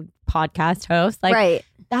thriving podcast host, like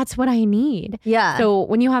that's what I need. Yeah. So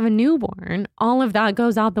when you have a newborn, all of that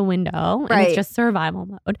goes out the window and it's just survival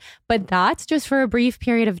mode. But that's just for a brief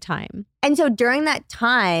period of time. And so during that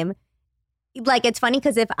time, like, it's funny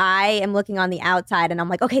because if I am looking on the outside and I'm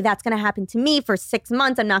like, okay, that's going to happen to me for 6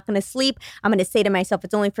 months. I'm not going to sleep. I'm going to say to myself,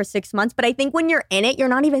 it's only for 6 months. But I think when you're in it, you're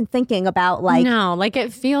not even thinking about like. No, like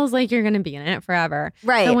it feels like you're going to be in it forever.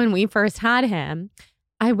 Right. So when we first had him,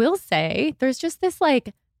 I will say there's just this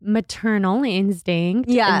like maternal instinct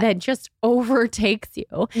that just overtakes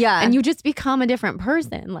you. Yeah. And you just become a different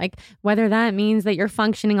person. Like whether that means that you're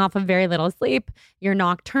functioning off of very little sleep, you're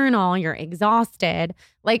nocturnal, you're exhausted.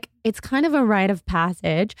 Like it's kind of a rite of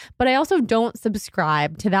passage. But I also don't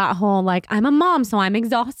subscribe to that whole like I'm a mom, so I'm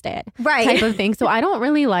exhausted type of thing. So I don't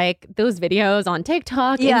really like those videos on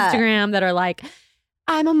TikTok, Instagram that are like,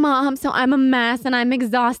 I'm a mom, so I'm a mess and I'm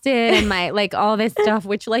exhausted and my like all this stuff,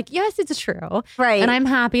 which like, yes, it's true. Right. And I'm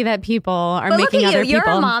happy that people are making other people. You're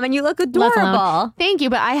a mom and you look adorable. Thank you.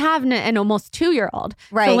 But I have an almost 2-year-old.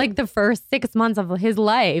 Right. So like the first 6 months of his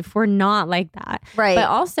life were not like that. Right. But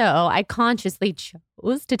also I consciously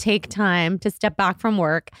chose to take time to step back from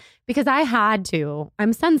work because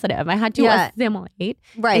I'm sensitive. I had to assimilate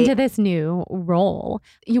into this new role.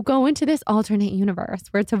 You go into this alternate universe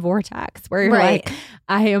where it's a vortex where you're like,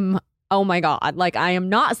 oh my God, like I am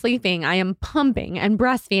not sleeping. I am pumping and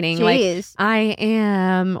breastfeeding. Jeez.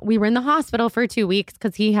 Like we were in the hospital for 2 weeks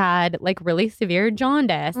because he had like really severe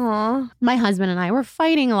jaundice. Aww. My husband and I were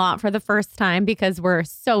fighting a lot for the first time because we're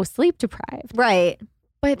so sleep deprived. Right.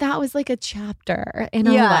 But that was like a chapter in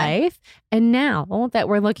our life. And now that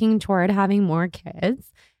we're looking toward having more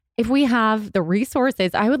kids, if we have the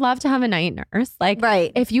resources, I would love to have a night nurse. Like,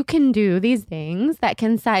 if you can do these things that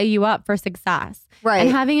can set you up for success. Right.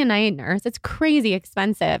 And having a night nurse, it's crazy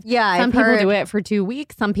expensive. Yeah. Some people do it for 2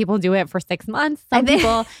 weeks. Some people do it for 6 months. Some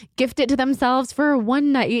people gift it to themselves for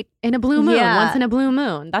one night in a blue moon, once in a blue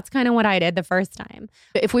moon. That's kind of what I did the first time.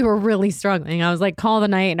 If we were really struggling, I was like, call the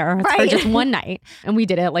night nurse for just one night. And we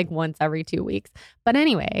did it like once every 2 weeks. But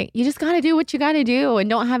anyway, you just got to do what you got to do and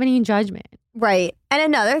don't have any judgment. Right. And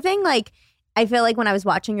another thing, like, I feel like when I was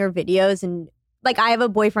watching your videos and like I have a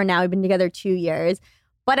boyfriend now, we've been together 2 years,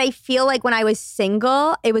 but I feel like when I was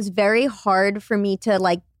single, it was very hard for me to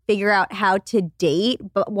like figure out how to date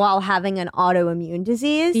but while having an autoimmune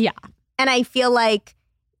disease. Yeah. And I feel like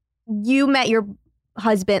you met your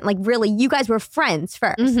husband, like really, you guys were friends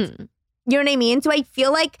first. Mm-hmm. You know what I mean? So I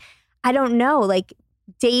feel like, I don't know, like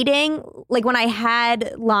dating, like when I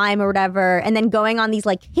had Lyme or whatever, and then going on these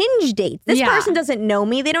like Hinge dates. This person doesn't know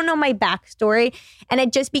me. They don't know my backstory. And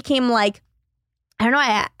it just became like, I don't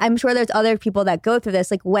know, I'm sure there's other people that go through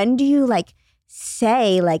this. Like, when do you like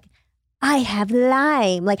say like, I have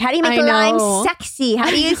Lyme? Like, how do you make Lyme sexy?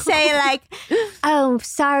 How do you say like, oh,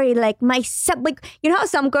 sorry, like like, you know how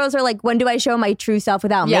some girls are like, when do I show my true self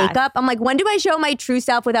without makeup? I'm like, when do I show my true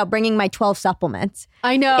self without bringing my 12 supplements?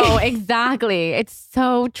 I know, exactly. It's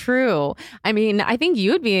so true. I mean, I think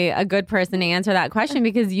you'd be a good person to answer that question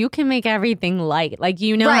because you can make everything light. Like,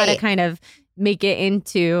 you know how to kind of make it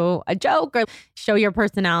into a joke or show your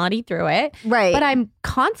personality through it. Right. But I'm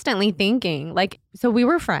constantly thinking, like, so we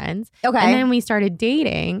were friends. Okay. And then we started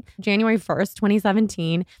dating January 1st,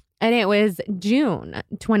 2017. And it was June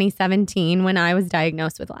 2017 when I was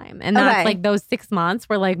diagnosed with Lyme. And that's like those 6 months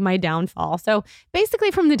were like my downfall. So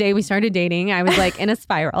basically from the day we started dating, I was like in a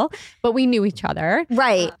spiral, but we knew each other.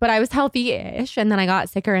 Right. But I was healthy-ish. And then I got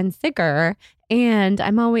sicker and sicker. And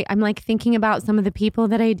I'm like thinking about some of the people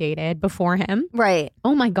that I dated before him. Right.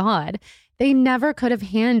 Oh my God. They never could have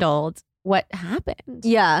handled what happened.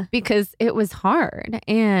 Yeah. Because it was hard.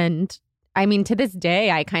 And I mean, to this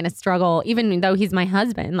day, I kind of struggle, even though he's my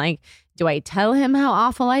husband. Like, do I tell him how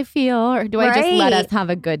awful I feel or do I just let us have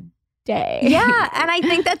a good day? Yeah. And I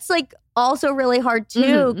think that's like also really hard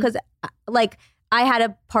too. Because like I had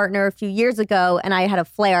a partner a few years ago and I had a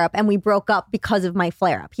flare up and we broke up because of my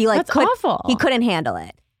flare up. He like That's awful. He couldn't handle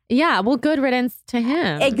it. Yeah. Well, good riddance to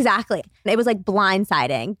him. Exactly. It was like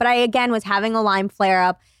blindsiding. But I, again, was having a Lyme flare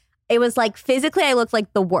up. It was like physically I looked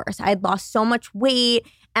like the worst. I had lost so much weight.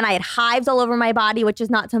 And I had hives all over my body, which is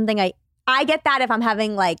not something I get that if I'm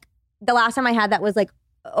having like, the last time I had that was like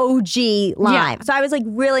OG Lyme. Yeah. So I was like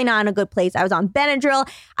really not in a good place. I was on Benadryl.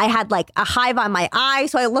 I had like a hive on my eye.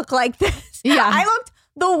 So I looked like this. Yeah. I looked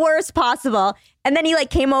the worst possible. And then he like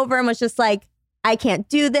came over and was just like, I can't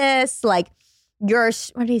do this. Like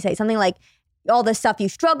what did he say? Something like all the stuff you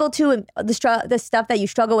struggle to and the stuff that you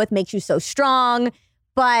struggle with makes you so strong.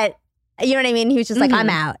 But you know what I mean? He was just like,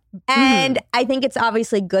 I'm out. And I think it's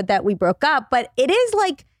obviously good that we broke up, but it is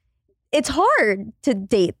like, it's hard to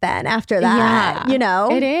date then after that, you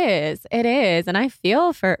know? It is. It is. And I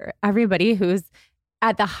feel for everybody who's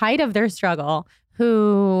at the height of their struggle,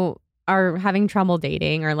 who are having trouble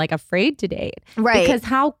dating or like afraid to date. Right. Because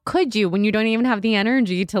how could you when you don't even have the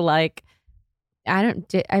energy to like,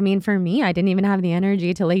 I mean, for me, I didn't even have the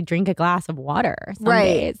energy to like drink a glass of water some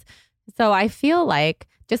days. So I feel like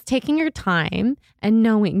just taking your time and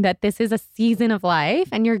knowing that this is a season of life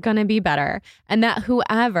and you're going to be better. And that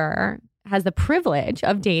whoever has the privilege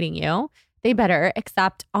of dating you, they better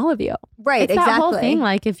accept all of you. Right, it's exactly. That whole thing,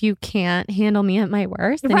 like if you can't handle me at my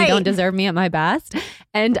worst, then you don't deserve me at my best.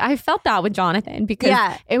 And I felt that with Jonathan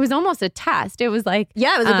because it was almost a test. It was like...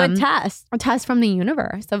 Yeah, it was a good test. A test from the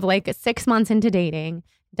universe of like 6 months into dating,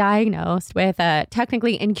 diagnosed with a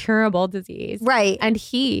technically incurable disease. Right. And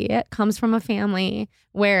he comes from a family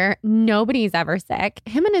where nobody's ever sick.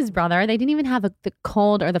 Him and his brother, they didn't even have the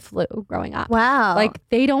cold or the flu growing up. Wow. Like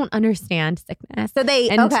they don't understand sickness. So they,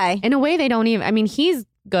 in a way they don't even, I mean, he's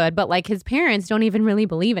good, but like his parents don't even really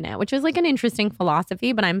believe in it, which is like an interesting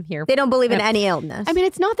philosophy, but I'm here. They don't believe in any illness. I mean,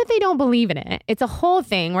 it's not that they don't believe in it. It's a whole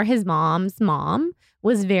thing where his mom's mom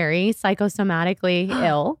was very psychosomatically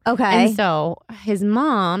ill. Okay. And so his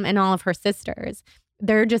mom and all of her sisters,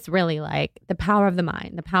 they're just really like the power of the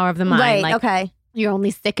mind, the power of the mind. Right, like, okay. You're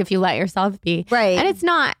only sick if you let yourself be. Right. And it's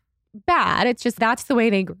not bad. It's just that's the way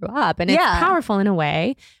they grew up. And it's powerful in a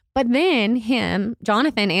way. But then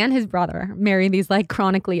Jonathan and his brother marry these like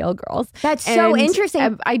chronically ill girls. That's so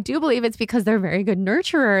interesting. I do believe it's because they're very good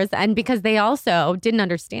nurturers and because they also didn't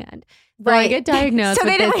understand. So I get diagnosed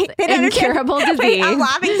with this incurable disease. Wait, I'm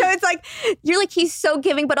laughing. So it's like, you're like, he's so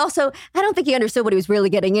giving, but also I don't think he understood what he was really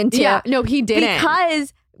getting into. Yeah, no, he didn't.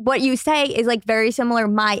 Because what you say is like very similar.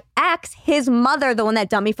 My ex, his mother, the one that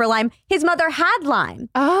dumped me for Lyme, his mother had Lyme.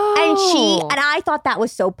 Oh. And I thought that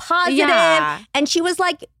was so positive. Yeah. And she was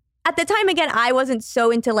like, at the time, again, I wasn't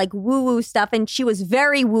so into like woo-woo stuff. And she was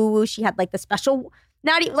very woo-woo. She had like the special,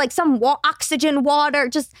 not even like some oxygen water,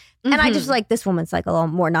 just, and I just like, this woman's like a little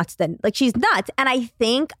more nuts than, like she's nuts. And I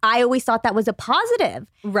think I always thought that was a positive.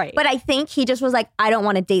 Right. But I think he just was like, I don't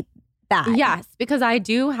want to date that. Yes, because I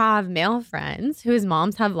do have male friends whose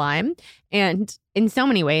moms have Lyme, and in so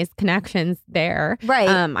many ways, connections there. Right.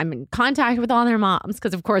 I'm in contact with all their moms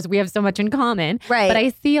because, of course, we have so much in common. Right. But I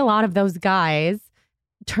see a lot of those guys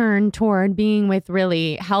turn toward being with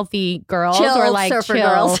really healthy girls Chill or like surfer chill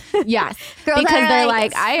girls. Yes. Girls because that are they're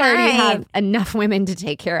like, I already "Fine." have enough women to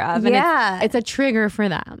take care of. And Yeah. it's a trigger for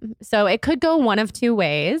them. So it could go one of two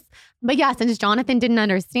ways. But yeah, since Jonathan didn't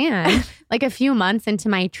understand, like a few months into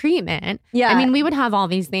my treatment, I mean, we would have all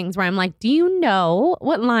these things where I'm like, do you know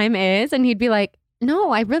what Lyme is? And he'd be like,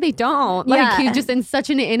 no, I really don't. Like he's just in such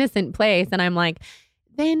an innocent place. And I'm like,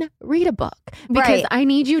 then read a book because I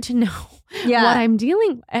need you to know what I'm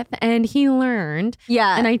dealing with. And he learned.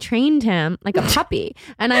 Yeah. And I trained him like a puppy.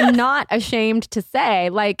 And I'm not ashamed to say,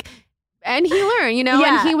 like, and he learned, you know,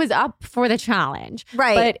 and he was up for the challenge.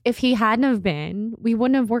 Right. But if he hadn't have been, we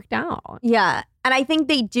wouldn't have worked out. Yeah. And I think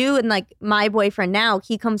they do. And like my boyfriend now,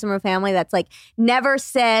 he comes from a family that's like never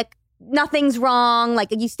sick. Nothing's wrong. Like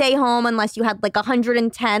you stay home unless you had like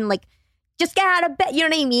 110, like just get out of bed. You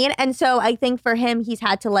know what I mean? And so I think for him, he's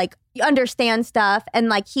had to like understand stuff and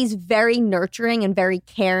like he's very nurturing and very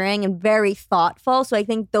caring and very thoughtful. So I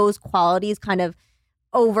think those qualities kind of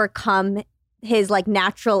overcome his like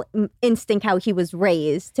natural instinct, how he was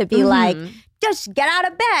raised to be like, just get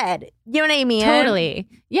out of bed. You know what I mean? Totally.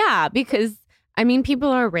 Yeah. Because I mean, people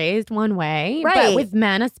are raised one way, but with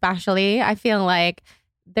men especially, I feel like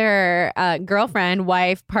their girlfriend,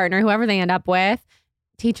 wife, partner, whoever they end up with,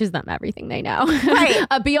 teaches them everything they know. Right.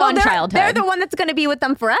 Beyond childhood. They're the one that's going to be with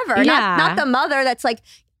them forever. Yeah. Not the mother that's like,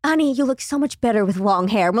 honey, you look so much better with long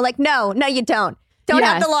hair. And we're like, no, you don't. Don't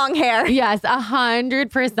have the long hair. Yes,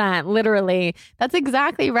 100%. Literally. That's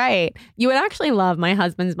exactly right. You would actually love my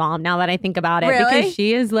husband's mom now that I think about it. Really? Because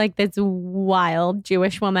she is like this wild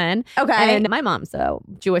Jewish woman. Okay. And my mom's a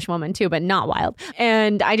Jewish woman too, but not wild.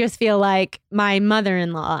 And I just feel like my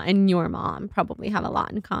mother-in-law and your mom probably have a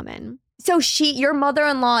lot in common. So your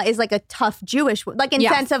mother-in-law is like a tough Jewish, like in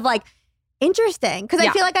sense of like, interesting. Because I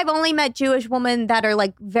feel like I've only met Jewish women that are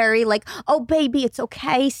like very like, oh, baby, it's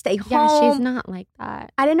okay. Stay home. Yeah, she's not like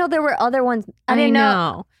that. I didn't know there were other ones. I didn't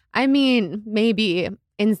know. I mean, maybe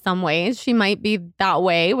in some ways she might be that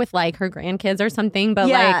way with like her grandkids or something. But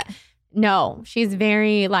like, no, she's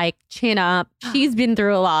very like chin up. She's been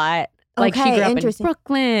through a lot. Like she grew up in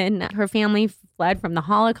Brooklyn. Her family fled from the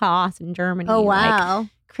Holocaust in Germany. Oh, wow. Like,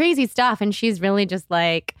 crazy stuff. And she's really just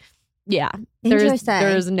like,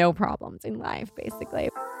 there's no problems in life, basically.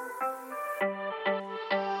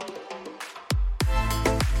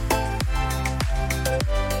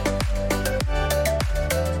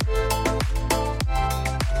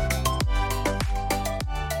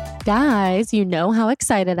 Guys, you know how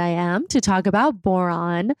excited I am to talk about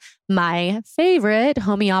boron, my favorite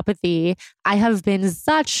homeopathy. I have been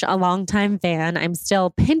such a longtime fan. I'm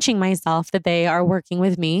still pinching myself that they are working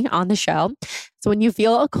with me on the show. So when you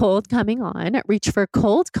feel a cold coming on, reach for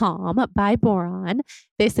Cold Calm by Boron.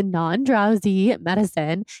 This non-drowsy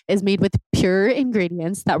medicine is made with pure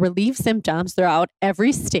ingredients that relieve symptoms throughout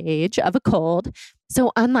every stage of a cold.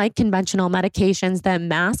 So unlike conventional medications that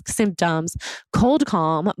mask symptoms, Cold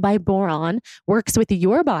Calm by Boron works with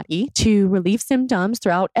your body to relieve symptoms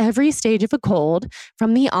throughout every stage of a cold,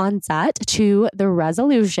 from the onset to the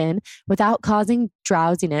resolution, without causing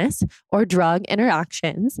drowsiness or drug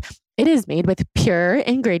interactions. It is made with pure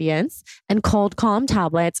ingredients, and Cold Calm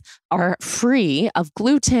tablets are free of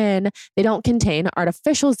gluten. They don't contain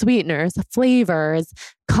artificial sweeteners, flavors,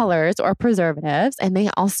 colors, or preservatives, and they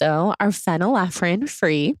also are phenylephrine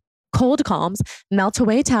free. Cold Calm's melt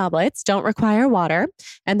away tablets don't require water,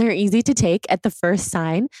 and they're easy to take at the first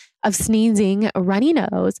sign of sneezing, runny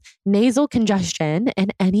nose, nasal congestion,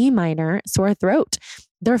 and any minor sore throat.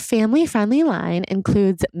 Their family-friendly line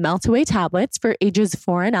includes melt-away tablets for ages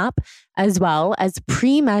 4 and up, as well as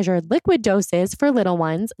pre-measured liquid doses for little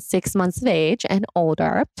ones 6 months of age and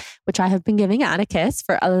older, which I have been giving Atticus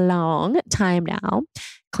for a long time now.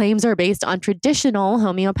 Claims are based on traditional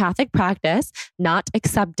homeopathic practice, not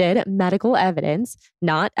accepted medical evidence,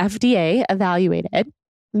 not FDA evaluated.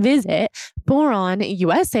 Visit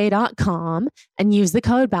boronusa.com and use the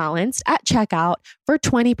code BALANCED at checkout for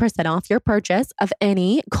 20% off your purchase of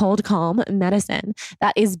any Cold Calm medicine.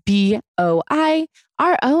 That is boronusa.com.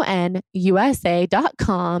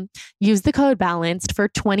 Use the code BALANCED for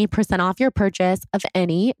 20% off your purchase of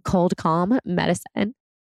any Cold Calm medicine.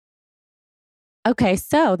 Okay,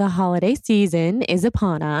 so the holiday season is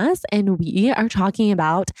upon us, and we are talking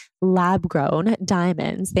about lab-grown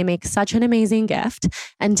diamonds. They make such an amazing gift.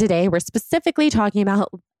 And today we're specifically talking about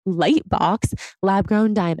Lightbox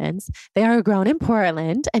lab-grown diamonds. They are grown in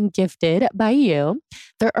Portland and gifted by you.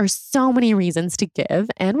 There are so many reasons to give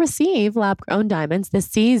and receive lab-grown diamonds this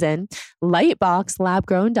season. Lightbox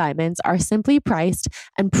lab-grown diamonds are simply priced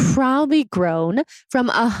and proudly grown from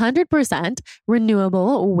 100%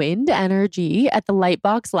 renewable wind energy at the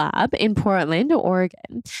Lightbox Lab in Portland,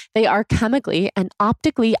 Oregon. They are chemically and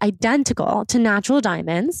optically identical to natural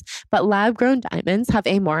diamonds, but lab-grown diamonds have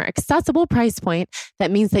a more accessible price point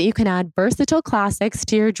that means that you can add versatile classics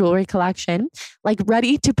to your jewelry collection, like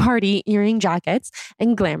ready-to-party earring jackets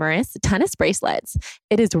and glamorous tennis bracelets.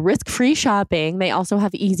 It is risk-free shopping. They also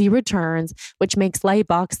have easy returns, which makes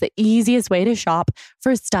Lightbox the easiest way to shop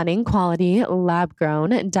for stunning quality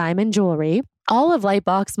lab-grown diamond jewelry. All of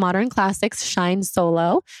Lightbox modern classics shine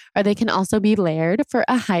solo, or they can also be layered for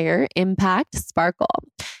a higher impact sparkle.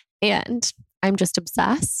 And I'm just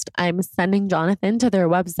obsessed. I'm sending Jonathan to their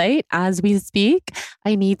website as we speak.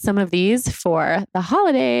 I need some of these for the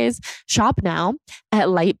holidays. Shop now at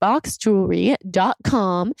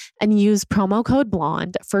lightboxjewelry.com and use promo code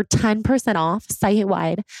BLONDE for 10% off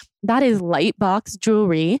site-wide. That is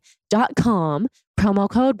lightboxjewelry.com, promo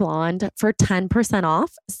code BLONDE for 10%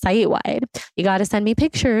 off site-wide. You got to send me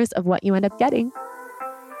pictures of what you end up getting.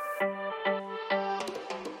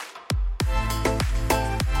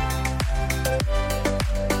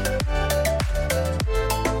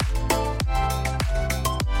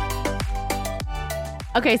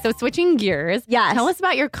 Okay, so switching gears. Yes. Tell us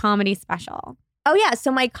about your comedy special. Oh, yeah.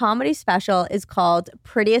 So my comedy special is called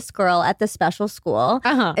Prettiest Girl at the Special School.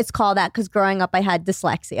 It's called that because growing up I had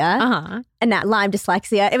dyslexia and that Lyme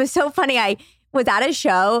dyslexia. It was so funny. I was at a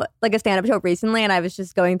show, like a stand-up show recently, and I was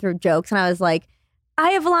just going through jokes and I was like, I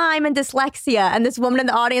have Lyme and dyslexia. And this woman in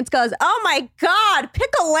the audience goes, oh my God,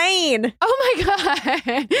 pick a lane. Oh my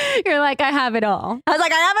God. You're like, I have it all. I was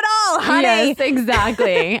like, I have it all, honey. Yes,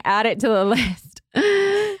 exactly. Add it to the list.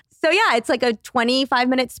 So yeah, it's like a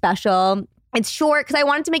 25-minute special. It's short because I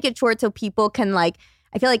wanted to make it short so people can I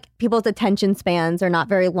feel like people's attention spans are not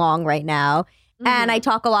very long right now. And I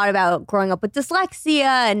talk a lot about growing up with dyslexia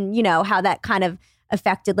and, how that kind of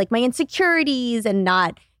affected like my insecurities and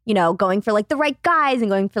not, going for like the right guys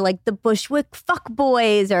and going for like the Bushwick fuck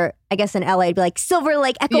boys, or I guess in LA it'd be like Silver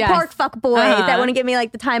Lake Echo Park fuck boys that want to give me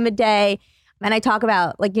like the time of day. And I talk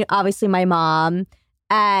about like, obviously my mom.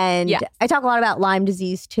 And I talk a lot about Lyme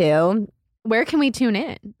disease too. Where can we tune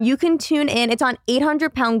in? You can tune in. It's on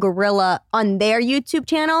 800 Pound Gorilla on their YouTube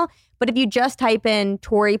channel. But if you just type in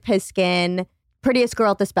Tori Piskin, Prettiest Girl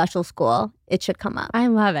at the Special School, it should come up. I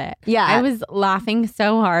love it. Yeah. I was laughing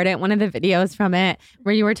so hard at one of the videos from it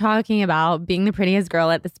where you were talking about being the prettiest girl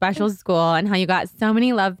at the special school and how you got so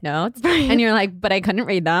many love notes. And you're like, but I couldn't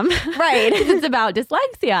read them. Right. It's about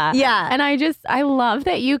dyslexia. Yeah. And I love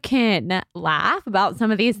that you can laugh about some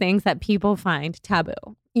of these things that people find taboo.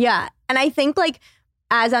 Yeah. And I think like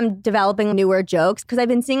as I'm developing newer jokes, because I've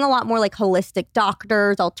been seeing a lot more like holistic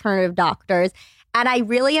doctors, alternative doctors. And I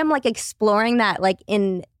really am like exploring that like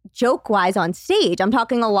in joke wise on stage. I'm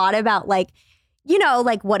talking a lot about like,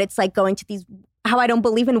 like what it's like going to these, how I don't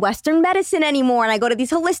believe in Western medicine anymore. And I go to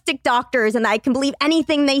these holistic doctors and I can believe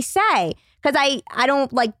anything they say because I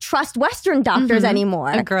don't like trust Western doctors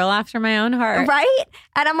anymore. A girl after my own heart. Right.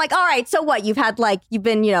 And I'm like, all right, so what? You've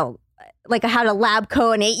been, like I had a lab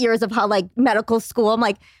coat and 8 years of medical school. I'm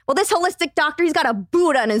like, well, this holistic doctor, he's got a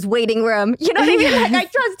Buddha in his waiting room. You know what I mean? Like I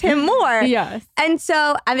trust him more. Yes. And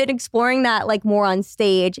so I've been exploring that like more on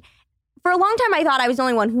stage. For a long time, I thought I was the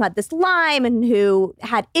only one who had this Lyme and who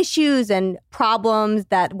had issues and problems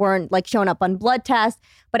that weren't like showing up on blood tests.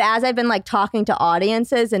 But as I've been like talking to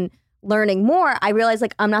audiences and learning more, I realized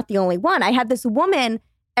like I'm not the only one. I had this woman.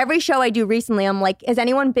 Every show I do recently, I'm like, has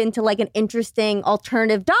anyone been to like an interesting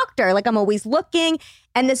alternative doctor? Like I'm always looking.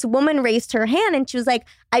 And this woman raised her hand and she was like,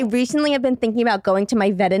 I recently have been thinking about going to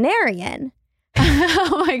my veterinarian.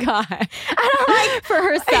 Oh my God. And I'm like, for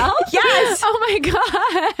herself? Yes. Oh my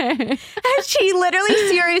God. And she literally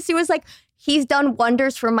seriously was like, he's done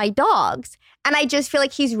wonders for my dogs. And I just feel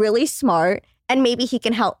like he's really smart. And maybe he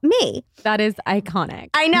can help me. That is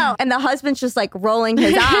iconic. I know. And the husband's just like rolling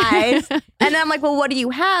his eyes. And then I'm like, well, what do you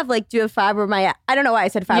have? Like, do you have fibromyalgia? I don't know why I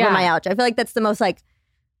said fibromyalgia. I feel like that's the most like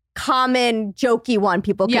common jokey one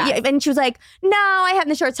people can. Yeah. And she was like, no, I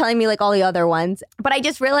haven't. Started telling me like all the other ones. But I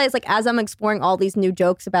just realized like as I'm exploring all these new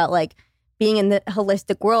jokes about like being in the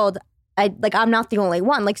holistic world, I'm not the only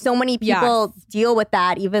one. Like so many people deal with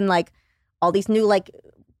that. Even like all these new like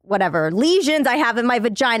whatever lesions I have in my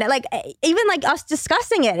vagina, like even like us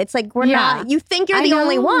discussing it, it's like we're not, you think you're the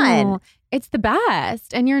only one. It's the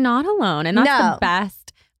best and you're not alone, and that's the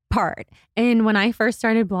best part. And when I first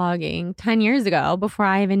started blogging 10 years ago, before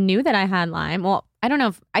I even knew that I had Lyme, well, I don't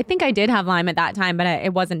know I think I did have Lyme at that time, but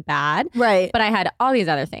it wasn't bad. Right. But I had all these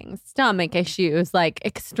other things, stomach issues, like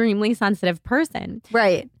extremely sensitive person.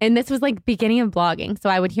 Right. And this was like beginning of blogging. So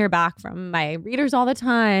I would hear back from my readers all the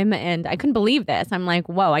time and I couldn't believe this. I'm like,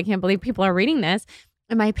 whoa, I can't believe people are reading this.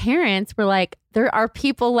 And my parents were like, there are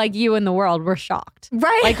people like you in the world. We're shocked.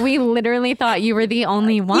 Right. Like we literally thought you were the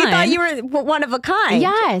only one. You thought you were one of a kind.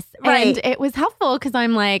 Yes. Right. And it was helpful because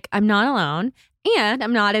I'm like, I'm not alone and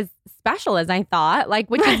I'm not as special as I thought, like,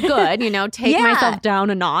 which is good, you know, take myself down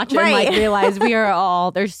a notch and like realize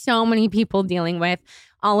there's so many people dealing with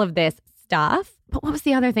all of this stuff. But what was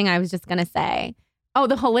the other thing I was just going to say? Oh,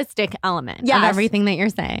 the holistic element of everything that you're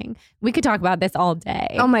saying. We could talk about this all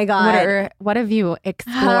day. Oh my God. What have you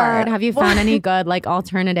explored? Have you found any good like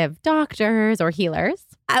alternative doctors or healers?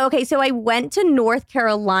 Okay, so I went to North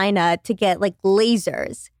Carolina to get like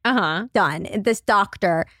lasers done. This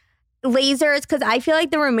doctor. Lasers, because I feel like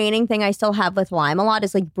the remaining thing I still have with Lyme a lot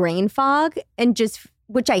is like brain fog and just,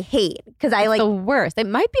 which I hate because I like the worst. It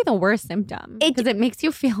might be the worst symptom because it makes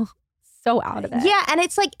you feel so out of it. Yeah, and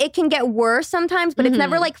it's like it can get worse sometimes, but it's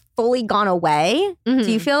never like fully gone away.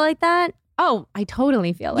 Do you feel like that? Oh, I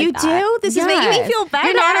totally feel like that. You do? This is making me feel better.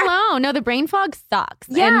 You're not alone. No, the brain fog sucks.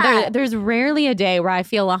 Yeah. And there's rarely a day where I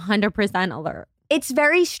feel 100% alert. It's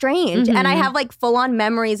very strange. And I have like full on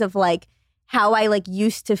memories of like how I like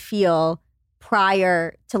used to feel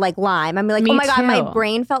prior to like Lyme. I mean, like, Me oh my God, too. my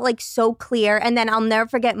brain felt like so clear. And then I'll never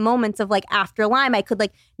forget moments of like after Lyme, I could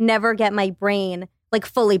like never get my brain like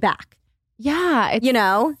fully back. Yeah. It's you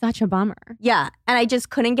know? such a bummer. Yeah. And I just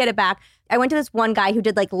couldn't get it back. I went to this one guy who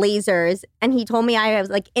did like lasers and he told me I have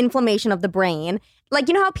like inflammation of the brain. Like,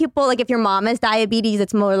 you know how people, like if your mom has diabetes,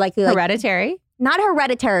 it's more likely like Hereditary? Not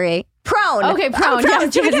hereditary. Prone. Okay, prone.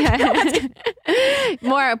 Yes.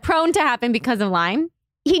 More prone to happen because of Lyme?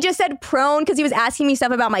 He just said prone because he was asking me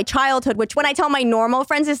stuff about my childhood, which when I tell my normal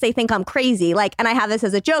friends this, they think I'm crazy. Like, and I have this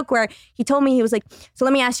as a joke where he told me, he was like, so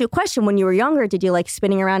let me ask you a question. When you were younger, did you like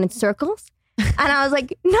spinning around in circles? And I was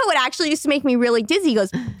like, no, it actually used to make me really dizzy. He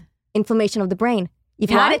goes, inflammation of the brain. You've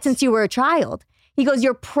had it since you were a child. He goes,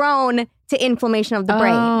 you're prone to inflammation of the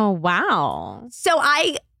brain. Oh, wow. So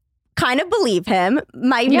I kind of believe him.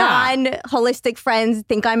 My non-holistic friends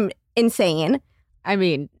think I'm insane. I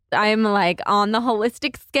mean, I'm like on the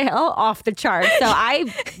holistic scale off the chart. So I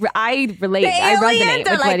relate. I resonate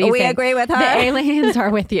with what he's saying. Agree with her. The aliens are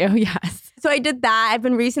with you. Yes. So I did that. I've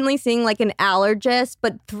been recently seeing like an allergist,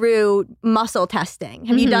 but through muscle testing.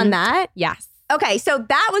 Have you done that? Yes. Okay. So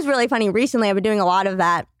that was really funny. Recently, I've been doing a lot of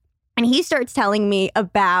that. And he starts telling me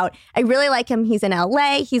about, I really like him. He's in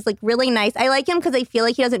LA. He's like really nice. I like him because I feel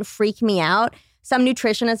like he doesn't freak me out. Some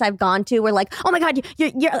nutritionists I've gone to were like, oh my God,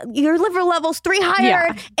 your liver level's 3 higher.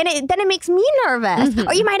 Yeah. And then it makes me nervous.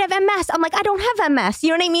 Or you might have MS. I'm like, I don't have MS. You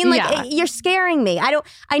know what I mean? Like you're scaring me.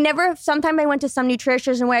 Sometimes I went to some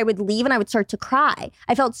nutritionist where I would leave and I would start to cry.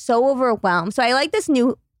 I felt so overwhelmed. So I like this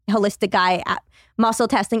new holistic guy at muscle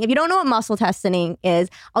testing. If you don't know what muscle testing is,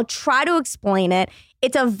 I'll try to explain it.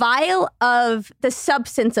 It's a vial of the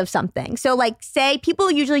substance of something. So like say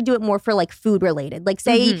people usually do it more for like food related. Like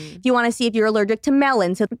say if you want to see if you're allergic to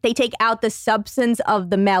melon. So they take out the substance of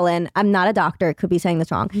the melon. I'm not a doctor. Could be saying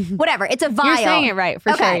this wrong. Whatever. It's a vial. You're saying it right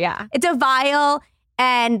for sure. Yeah. It's a vial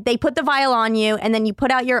and they put the vial on you and then you put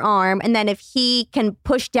out your arm. And then if he can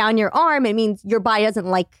push down your arm, it means your body doesn't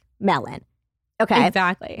like melon. Okay.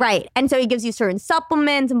 Exactly. Right. And so he gives you certain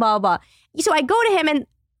supplements and blah, blah, blah. So I go to him and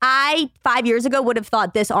I, 5 years ago, would have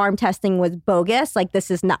thought this arm testing was bogus. Like, this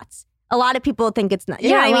is nuts. A lot of people think it's nuts. You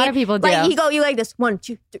know what I mean? A lot of people do. Like, you like this, 1,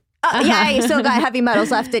 2, 3. Yeah, you still got heavy metals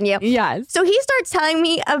left in you. Yes. So he starts telling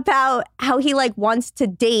me about how he like wants to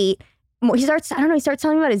date. He starts telling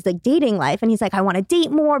me about his like dating life. And he's like, I want to date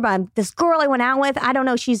more, but this girl I went out with, I don't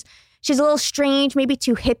know, she's a little strange, maybe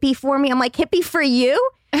too hippie for me. I'm like, hippie for you?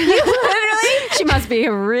 You literally, she must be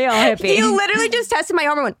a real hippie. You literally just tested my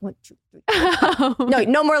arm and went 1, 2, 3.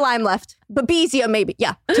 No more Lyme left. Babesia maybe.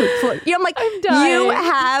 Yeah. 2, 4. I'm like, I'm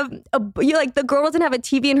dying. you like the girl doesn't have a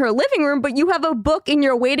TV in her living room, but you have a book in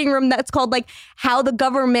your waiting room that's called like how the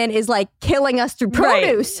government is like killing us through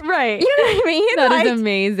produce. Right. You know what I mean? That is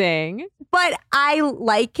amazing. But I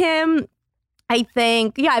like him. I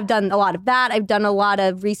think, I've done a lot of that. I've done a lot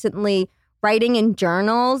of recently writing in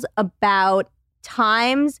journals about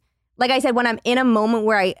times, like I said, when I'm in a moment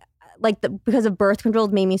where I, because of birth control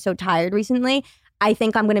made me so tired recently, I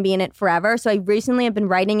think I'm going to be in it forever. So I recently have been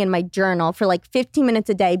writing in my journal for like 15 minutes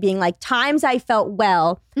a day, being like times I felt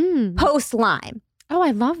well post Lyme. Oh,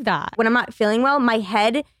 I love that. When I'm not feeling well, my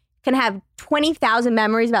head can have 20,000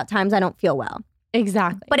 memories about times I don't feel well.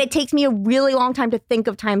 Exactly. But it takes me a really long time to think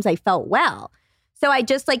of times I felt well. So I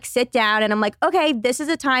just like sit down and I'm like, okay, this is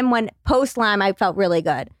a time when post-Lyme I felt really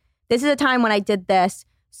good. This is a time when I did this.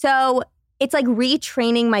 So it's like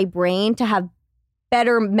retraining my brain to have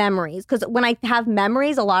better memories. Because when I have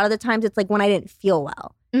memories, a lot of the times it's like when I didn't feel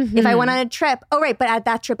well. Mm-hmm. If I went on a trip, oh, right, but at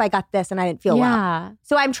that trip I got this and I didn't feel well.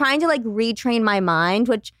 So I'm trying to like retrain my mind,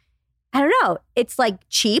 which I don't know. It's like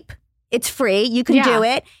cheap. It's free. You can do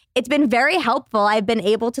it. It's been very helpful. I've been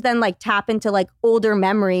able to then like tap into like older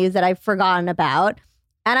memories that I've forgotten about.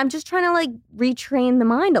 And I'm just trying to like retrain the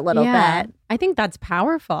mind a little bit. I think that's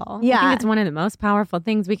powerful. Yeah. I think it's one of the most powerful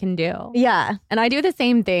things we can do. Yeah. And I do the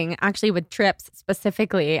same thing actually with trips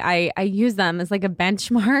specifically. I use them as like a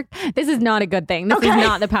benchmark. This is not a good thing. This is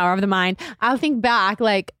not the power of the mind. I'll think back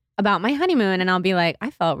like about my honeymoon and I'll be like,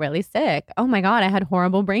 I felt really sick. Oh my God, I had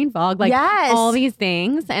horrible brain fog. Like all these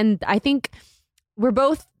things. And I think we're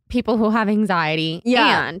both people who have anxiety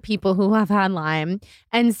and people who have had Lyme.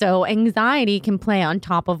 And so anxiety can play on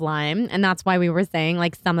top of Lyme. And that's why we were saying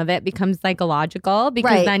like some of it becomes psychological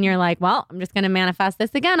because then you're like, well, I'm just going to manifest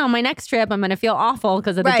this again on my next trip. I'm going to feel awful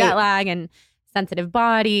because of the jet lag and sensitive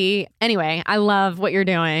body. Anyway, I love what you're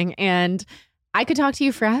doing. And I could talk to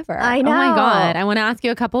you forever. I know. Oh my God. I want to ask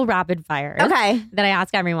you a couple rapid fires that I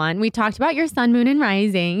ask everyone. We talked about your sun, moon, and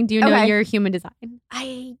rising. Do you know your human design?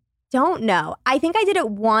 I don't know. I think I did it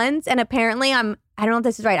once and apparently I don't know if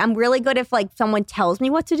this is right. I'm really good if like someone tells me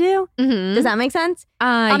what to do. Mm-hmm. Does that make sense?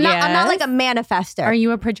 I'm not like a manifester. Are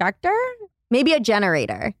you a projector? Maybe a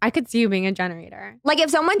generator. I could see you being a generator. Like if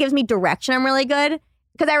someone gives me direction, I'm really good.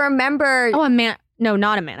 Because I remember... No,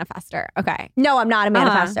 not a manifester. Okay. No, I'm not a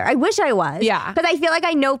manifester. I wish I was. Yeah. Because I feel like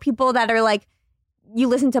I know people that are like, you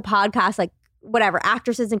listen to podcasts like whatever,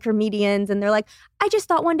 actresses and comedians, and they're like, I just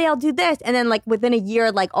thought one day I'll do this. And then like within a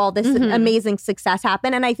year, like all this amazing success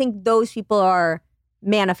happened. And I think those people are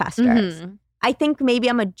manifestors. Mm-hmm. I think maybe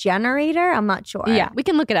I'm a generator. I'm not sure. Yeah, we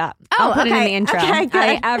can look it up. I'll put it in the intro. Okay,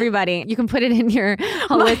 good. Everybody, you can put it in your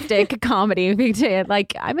holistic comedy.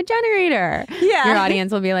 Like, I'm a generator. Yeah. Your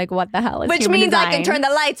audience will be like, what the hell is Which human means design? I can turn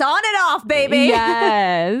the lights on and off, baby.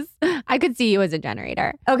 Yes. I could see you as a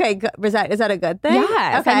generator. Okay, good. Is that a good thing?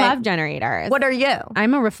 Yes. Okay. I love generators. What are you?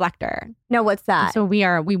 I'm a reflector. No, what's that? So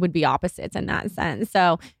we would be opposites in that sense.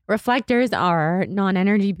 So reflectors are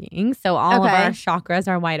non-energy beings. So all of our chakras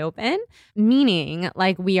are wide open, meaning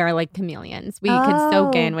like we are like chameleons. We could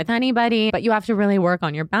soak in with anybody, but you have to really work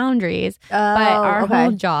on your boundaries. But our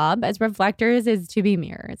whole job as reflectors is to be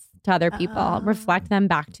mirrors to other people, reflect them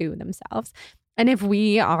back to themselves. And if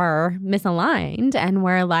we are misaligned and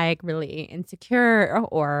we're like really insecure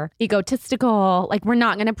or egotistical, like we're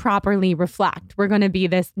not going to properly reflect. We're going to be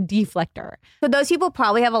this deflector. So those people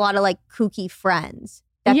probably have a lot of like kooky friends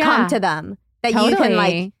that come to them that you can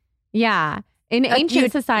like. Yeah. In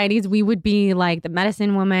ancient societies, we would be like the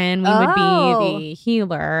medicine woman. We would be the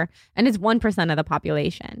healer. And it's 1% of the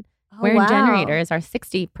population. Where generators are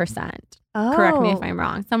 60%. Correct me if I'm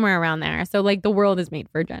wrong. Somewhere around there. So like the world is made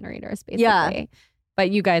for generators, basically. Yeah. But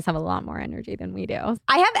you guys have a lot more energy than we do.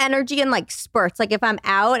 I have energy in like spurts. Like if I'm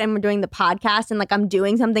out and we're doing the podcast and like I'm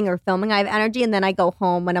doing something or filming, I have energy. And then I go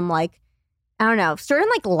home when I'm like, I don't know. Certain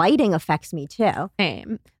like lighting affects me too.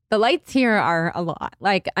 Same. The lights here are a lot.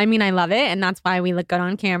 Like, I mean, I love it. And that's why we look good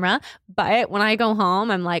on camera. But when I go home,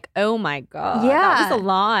 I'm like, oh my God. That was a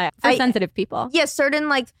lot for sensitive people. Yeah, certain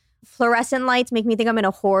like fluorescent lights make me think I'm in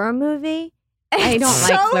a horror movie. I don't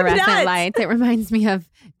like fluorescent lights. It reminds me of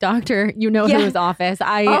Dr. Who's office.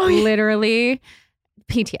 Literally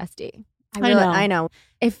PTSD. I know.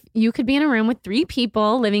 If you could be in a room with 3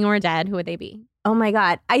 people, living or dead, who would they be? Oh my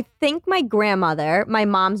God. I think my grandmother, my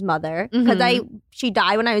mom's mother, because she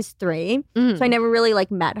died when I was 3. So I never really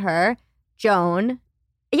like met her. Joan.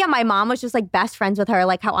 Yeah, my mom was just like best friends with her,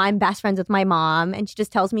 like how I'm best friends with my mom. And she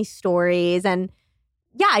just tells me stories. And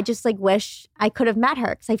yeah, I just like wish I could have met her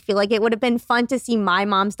because I feel like it would have been fun to see my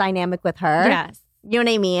mom's dynamic with her. Yes. You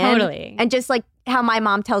know what I mean? Totally. And just like how my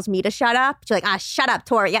mom tells me to shut up. She's like, shut up,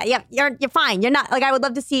 Tori. Yeah, you're fine. You're not. Like, I would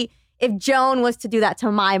love to see if Joan was to do that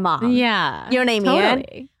to my mom. Yeah. You know what I mean?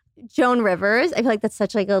 Totally. Joan Rivers. I feel like that's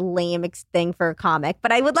such like a lame thing for a comic,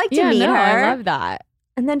 but I would like to meet her. I love that.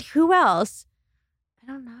 And then who else? I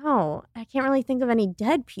don't know. I can't really think of any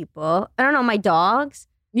dead people. I don't know. My dogs.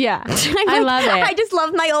 Yeah. I love it. I just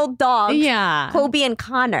love my old dogs. Yeah. Kobe and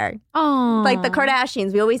Connor. Oh. Like the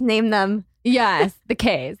Kardashians. We always name them. Yes. The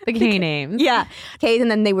K's. The K names. Yeah. K's and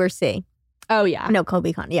then they were C. Oh, yeah. No,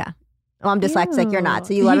 Kobe, Connor. Yeah. Well, I'm dyslexic. You're not.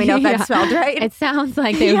 So you let me know if that's spelled right. It sounds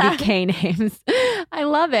like they would be K names. I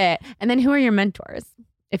love it. And then who are your mentors,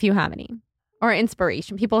 if you have any? Or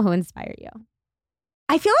inspiration, people who inspire you?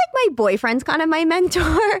 I feel like my boyfriend's kind of my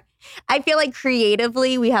mentor. I feel like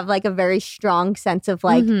creatively we have like a very strong sense of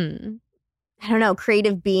like, I don't know,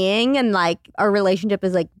 creative being. And like our relationship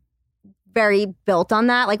is like very built on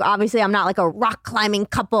that. Like obviously I'm not like a rock climbing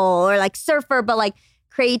couple or like surfer, but like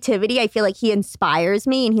creativity, I feel like he inspires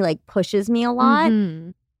me and he like pushes me a lot.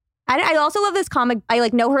 I also love this comic. I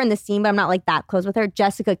like know her in the scene, but I'm not like that close with her.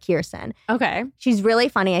 Jessica Kierson. Okay. She's really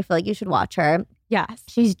funny. I feel like you should watch her. Yes.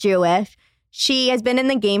 She's Jewish. She has been in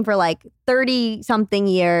the game for like 30 something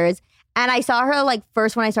years. And I saw her like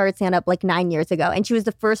first when I started stand up like 9 years ago. And she was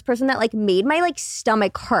the first person that like made my like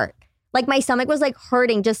stomach hurt. Like my stomach was like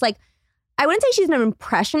hurting. Just like, I wouldn't say she's an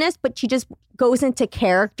impressionist, but she just goes into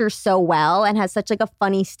character so well and has such like a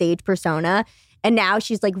funny stage persona. And now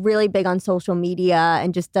she's like really big on social media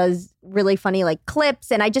and just does really funny like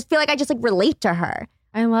clips. And I just feel like I just like relate to her.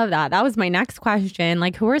 I love that. That was my next question.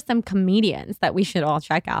 Like, who are some comedians that we should all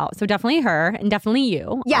check out? So definitely her and definitely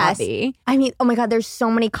you. Yes. Abby. I mean, oh my God, there's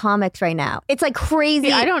so many comics right now. It's like crazy.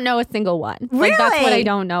 See, I don't know a single one. Really? Like, that's what I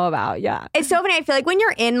don't know about. Yeah. It's so funny. I feel like when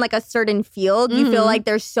you're in like a certain field, you feel like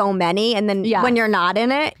there's so many. And then when you're not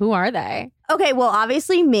in it. Who are they? Okay, well,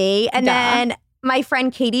 obviously me. And then my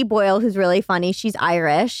friend Katie Boyle, who's really funny. She's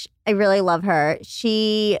Irish. I really love her.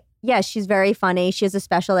 She's very funny. She has a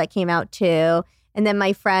special that came out too. And then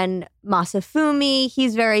my friend Masafumi,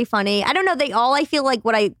 he's very funny. I don't know. I feel like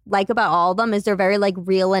what I like about all of them is they're very like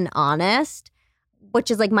real and honest,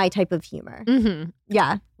 which is like my type of humor.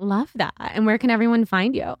 Yeah. Love that. And where can everyone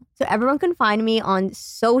find you? So everyone can find me on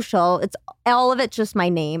social. It's all of it just my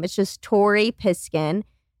name. It's just Tori Piskin,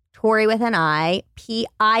 Tori with an I,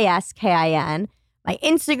 Piskin. My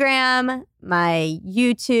Instagram, my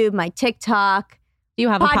YouTube, my TikTok. Do you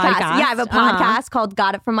have a podcast? Yeah, I have a podcast called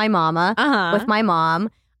Got It From My Mama with my mom.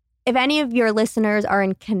 If any of your listeners are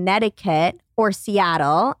in Connecticut or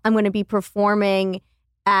Seattle, I'm going to be performing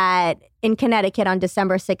in Connecticut on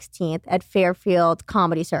December 16th at Fairfield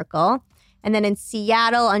Comedy Circle. And then in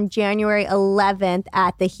Seattle on January 11th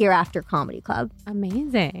at the Hereafter Comedy Club.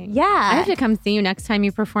 Amazing. Yeah. I have to come see you next time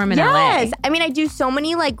you perform in LA. Yes. I mean, I do so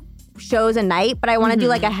many like shows a night, but I want to do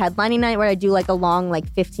like a headlining night where I do like a long like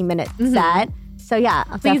 15-minute set. So yeah,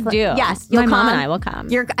 please do. Yes, my mom and I will come.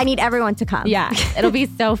 I need everyone to come. Yeah, it'll be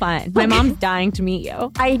so fun. My mom's dying to meet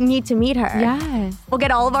you. I need to meet her. Yes. We'll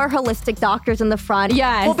get all of our holistic doctors in the front.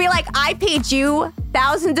 Yes. We'll be like, I paid you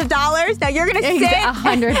thousands of dollars. Now you're gonna sit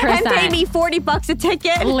 100% and pay me $40 a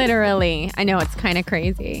ticket. Literally, I know it's kind of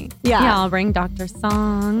crazy. Yeah, I'll bring Dr.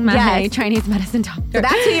 Song, my Chinese medicine doctor. So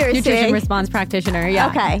that's who you're nutrition seeing. Response practitioner. Yeah.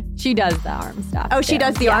 Okay. She does the arm stuff. Oh, she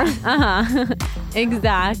does the arm.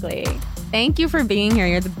 Exactly. Thank you for being here.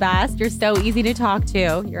 You're the best. You're so easy to talk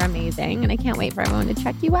to. You're amazing. And I can't wait for everyone to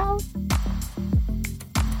check you out.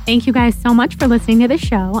 Thank you guys so much for listening to the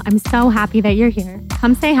show. I'm so happy that you're here.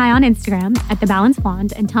 Come say hi on Instagram at The Balanced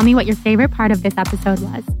Blonde and tell me what your favorite part of this episode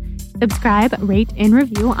was. Subscribe, rate, and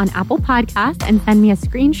review on Apple Podcasts and send me a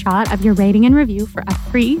screenshot of your rating and review for a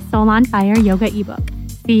free Soul on Fire yoga ebook.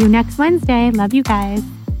 See you next Wednesday. Love you guys.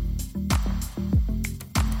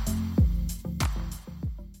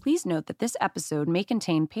 Please note that this episode may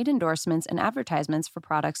contain paid endorsements and advertisements for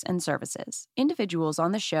products and services. Individuals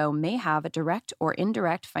on the show may have a direct or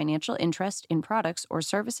indirect financial interest in products or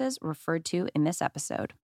services referred to in this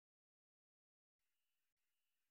episode.